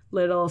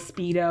little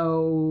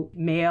Speedo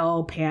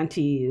male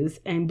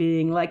panties and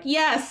being like,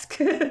 yes,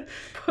 put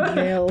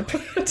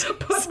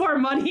more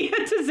money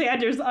into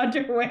Xander's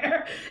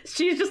underwear.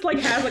 She just like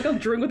has like a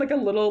drink with like a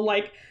little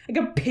like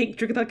a pink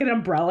drink with like an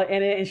umbrella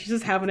in it, and she's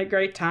just having a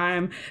great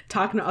time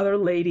talking to other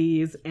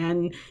ladies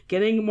and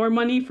getting more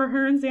money for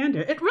her and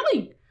Xander. It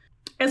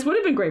would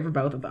have been great for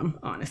both of them,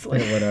 honestly.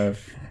 It would have,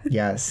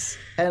 yes.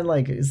 And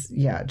like,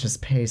 yeah,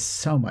 just pays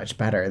so much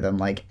better than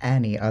like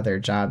any other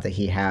job that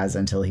he has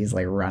until he's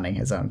like running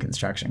his own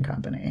construction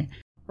company.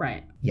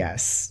 Right.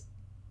 Yes.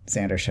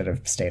 Xander should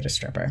have stayed a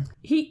stripper.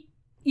 I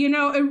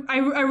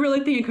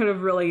really think it could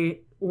have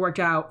really worked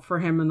out for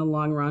him in the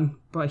long run,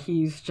 but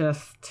he's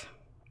just,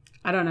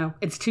 I don't know.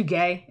 It's too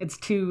gay. It's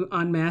too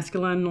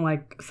unmasculine,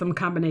 like some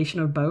combination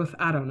of both.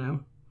 I don't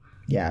know.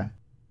 Yeah.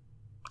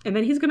 And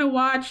then he's going to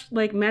watch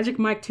like Magic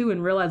Mike 2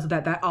 and realize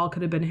that all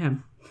could have been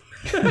him.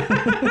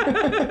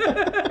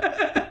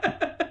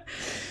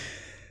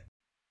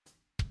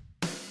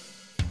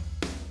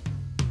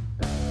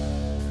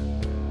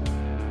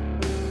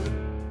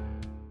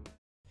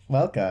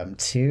 Welcome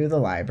to the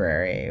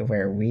library,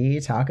 where we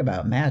talk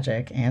about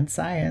magic and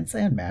science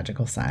and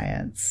magical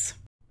science.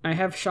 I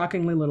have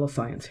shockingly little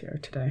science here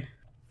today.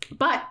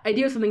 But I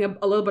do have something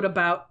a little bit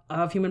about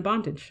human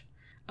bondage.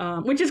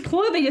 Which is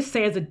cool that they just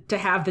say to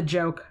have the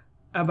joke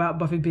about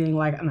Buffy being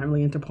like, I'm not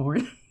really into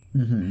porn.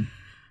 Mm-hmm.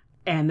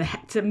 And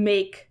to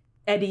make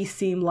Eddie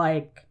seem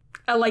like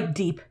a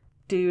deep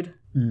dude.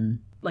 Mm.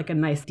 Like a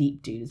nice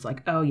deep dude. It's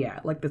like, oh yeah,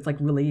 like this like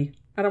really,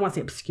 I don't want to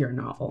say obscure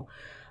novel.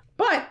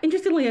 But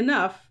interestingly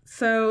enough,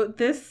 so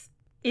this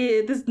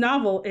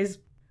novel is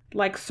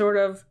like sort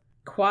of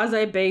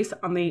quasi-based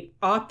on the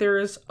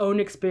author's own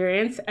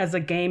experience as a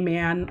gay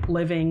man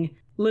living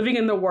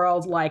in the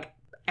world like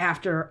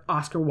after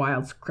Oscar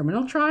Wilde's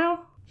criminal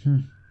trial.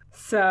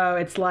 So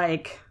it's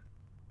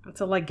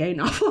a gay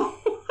novel.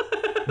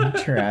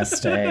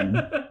 Interesting.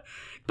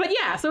 But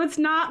yeah, so it's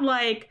not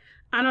like,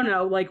 I don't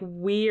know, like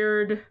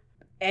weird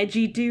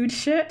edgy dude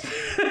shit.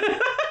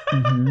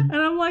 And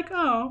I'm like,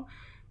 oh,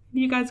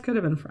 you guys could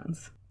have been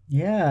friends.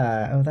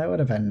 Yeah. Oh, that would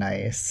have been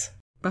nice.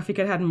 Buffy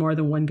could have had more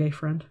than one gay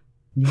friend.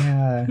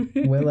 Yeah.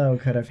 Willow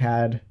could have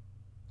had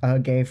a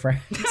gay friend.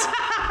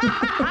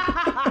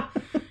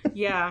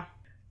 Yeah.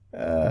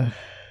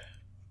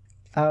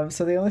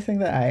 So the only thing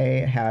that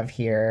I have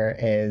here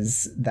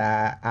is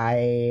that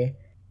I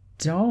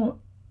don't,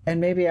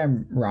 and maybe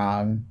I'm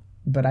wrong,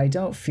 but I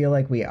don't feel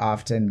like we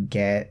often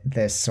get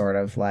this sort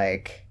of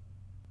like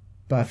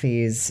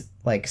Buffy's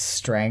like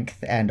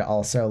strength and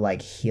also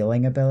like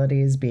healing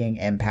abilities being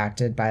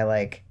impacted by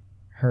like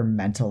her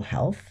mental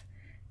health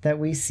that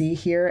we see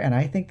here. And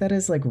I think that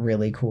is like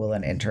really cool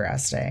and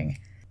interesting.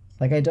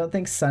 Like, I don't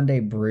think Sunday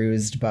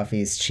bruised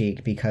Buffy's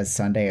cheek because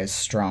Sunday is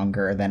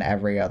stronger than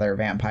every other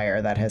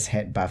vampire that has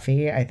hit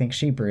Buffy. I think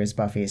she bruised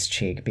Buffy's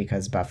cheek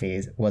because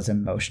Buffy was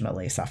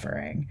emotionally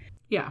suffering.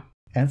 Yeah.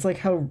 And it's like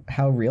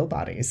how real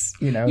bodies,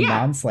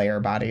 non-Slayer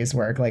bodies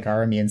work. Like,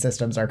 our immune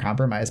systems are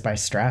compromised by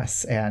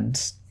stress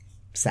and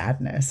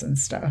sadness and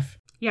stuff.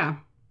 Yeah.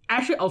 I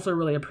actually also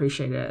really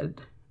appreciated,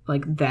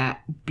 like,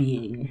 that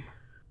being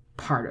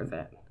part of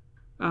it.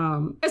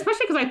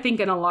 Especially because I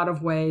think in a lot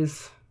of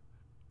ways,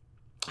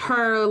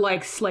 her,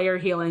 like, Slayer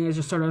healing is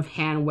just sort of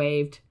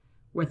hand-waved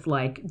with,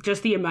 like,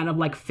 just the amount of,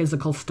 like,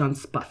 physical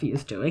stunts Buffy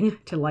is doing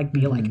to, like,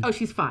 be like, oh,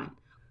 she's fine.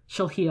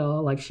 She'll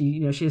heal. Like,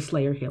 she has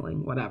Slayer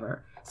healing,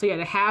 whatever. So, yeah,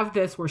 to have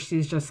this where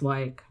she's just,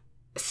 like,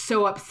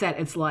 so upset,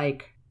 it's,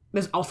 like,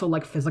 there's also,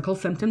 like, physical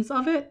symptoms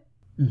of it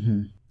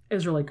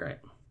is really great.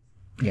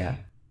 Yeah.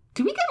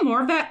 Do we get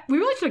more of that? We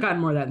really should have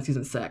gotten more of that in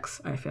season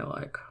 6, I feel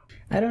like.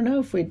 I don't know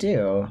if we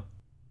do.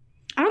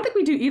 I don't think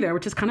we do either,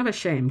 which is kind of a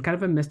shame. Kind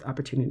of a missed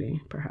opportunity,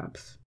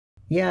 perhaps.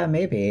 Yeah,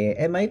 maybe.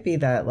 It might be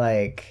that,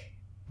 like,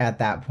 at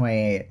that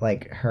point,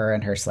 like, her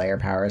and her Slayer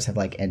powers have,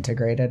 like,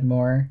 integrated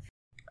more.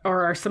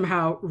 Or are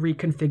somehow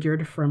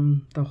reconfigured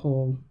from the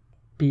whole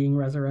being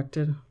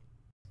resurrected.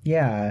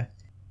 Yeah.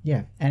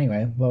 Yeah.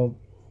 Anyway, we'll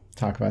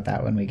talk about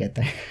that when we get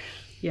there.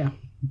 Yeah.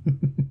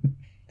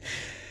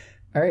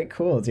 All right,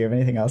 cool. Do you have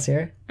anything else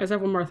here? I just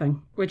have one more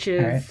thing, which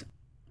is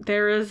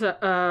there is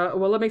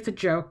Willow makes a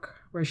joke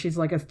where she's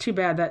like, it's too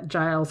bad that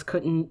Giles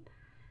couldn't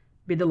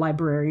be the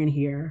librarian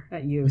here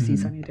at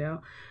UC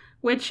Sunnydale,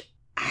 which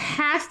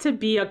has to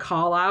be a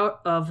call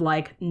out of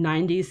like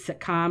 90s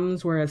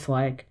sitcoms where it's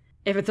like,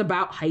 if it's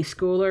about high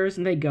schoolers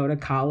and they go to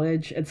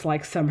college, it's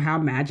like somehow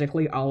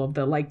magically all of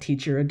the like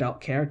teacher adult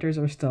characters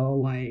are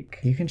still like...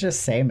 You can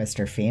just say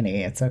Mr.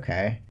 Feeney. It's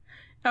okay.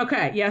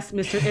 Okay, yes, it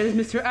is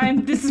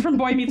Mr. This is from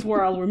Boy Meets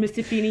World, where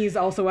Mr. Feeney is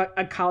also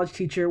a college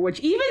teacher, which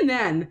even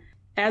then,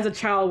 as a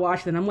child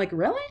watching, I'm like,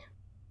 really?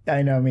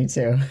 I know, me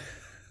too.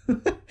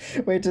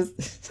 Wait,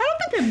 just... I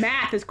don't think the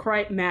math is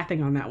quite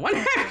mathing on that one.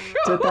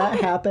 Did that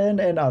happen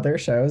in other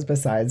shows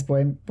besides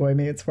Boy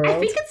Meets World? I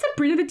think it's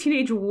Sabrina the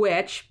Teenage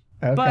Witch,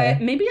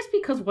 but maybe it's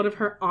because one of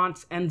her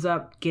aunts ends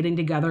up getting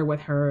together with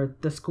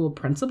the school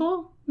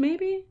principal,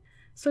 maybe?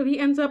 So he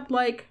ends up,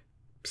 like,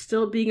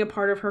 still being a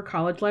part of her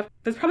college life.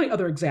 There's probably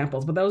other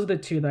examples, but those are the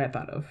two that I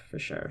thought of for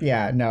sure.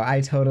 Yeah, no, I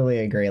totally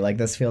agree. Like,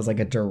 this feels like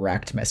a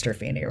direct Mr.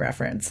 Feeney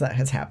reference that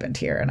has happened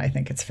here, and I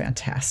think it's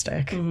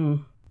fantastic.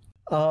 Mm-hmm.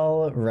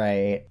 All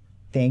right.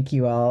 Thank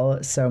you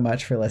all so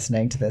much for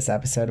listening to this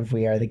episode of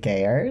We Are the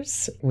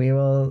Gayers. We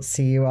will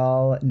see you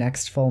all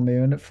next full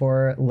moon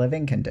for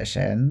Living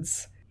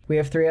Conditions. We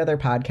have 3 other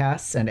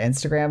podcasts, and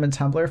Instagram and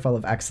Tumblr full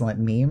of excellent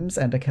memes,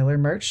 and a killer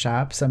merch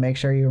shop, so make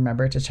sure you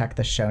remember to check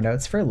the show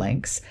notes for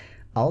links.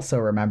 Also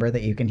remember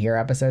that you can hear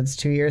episodes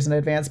 2 years in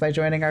advance by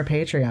joining our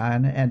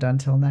Patreon, and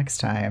until next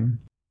time.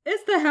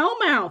 It's the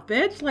Hellmouth,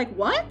 bitch! Like,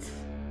 what?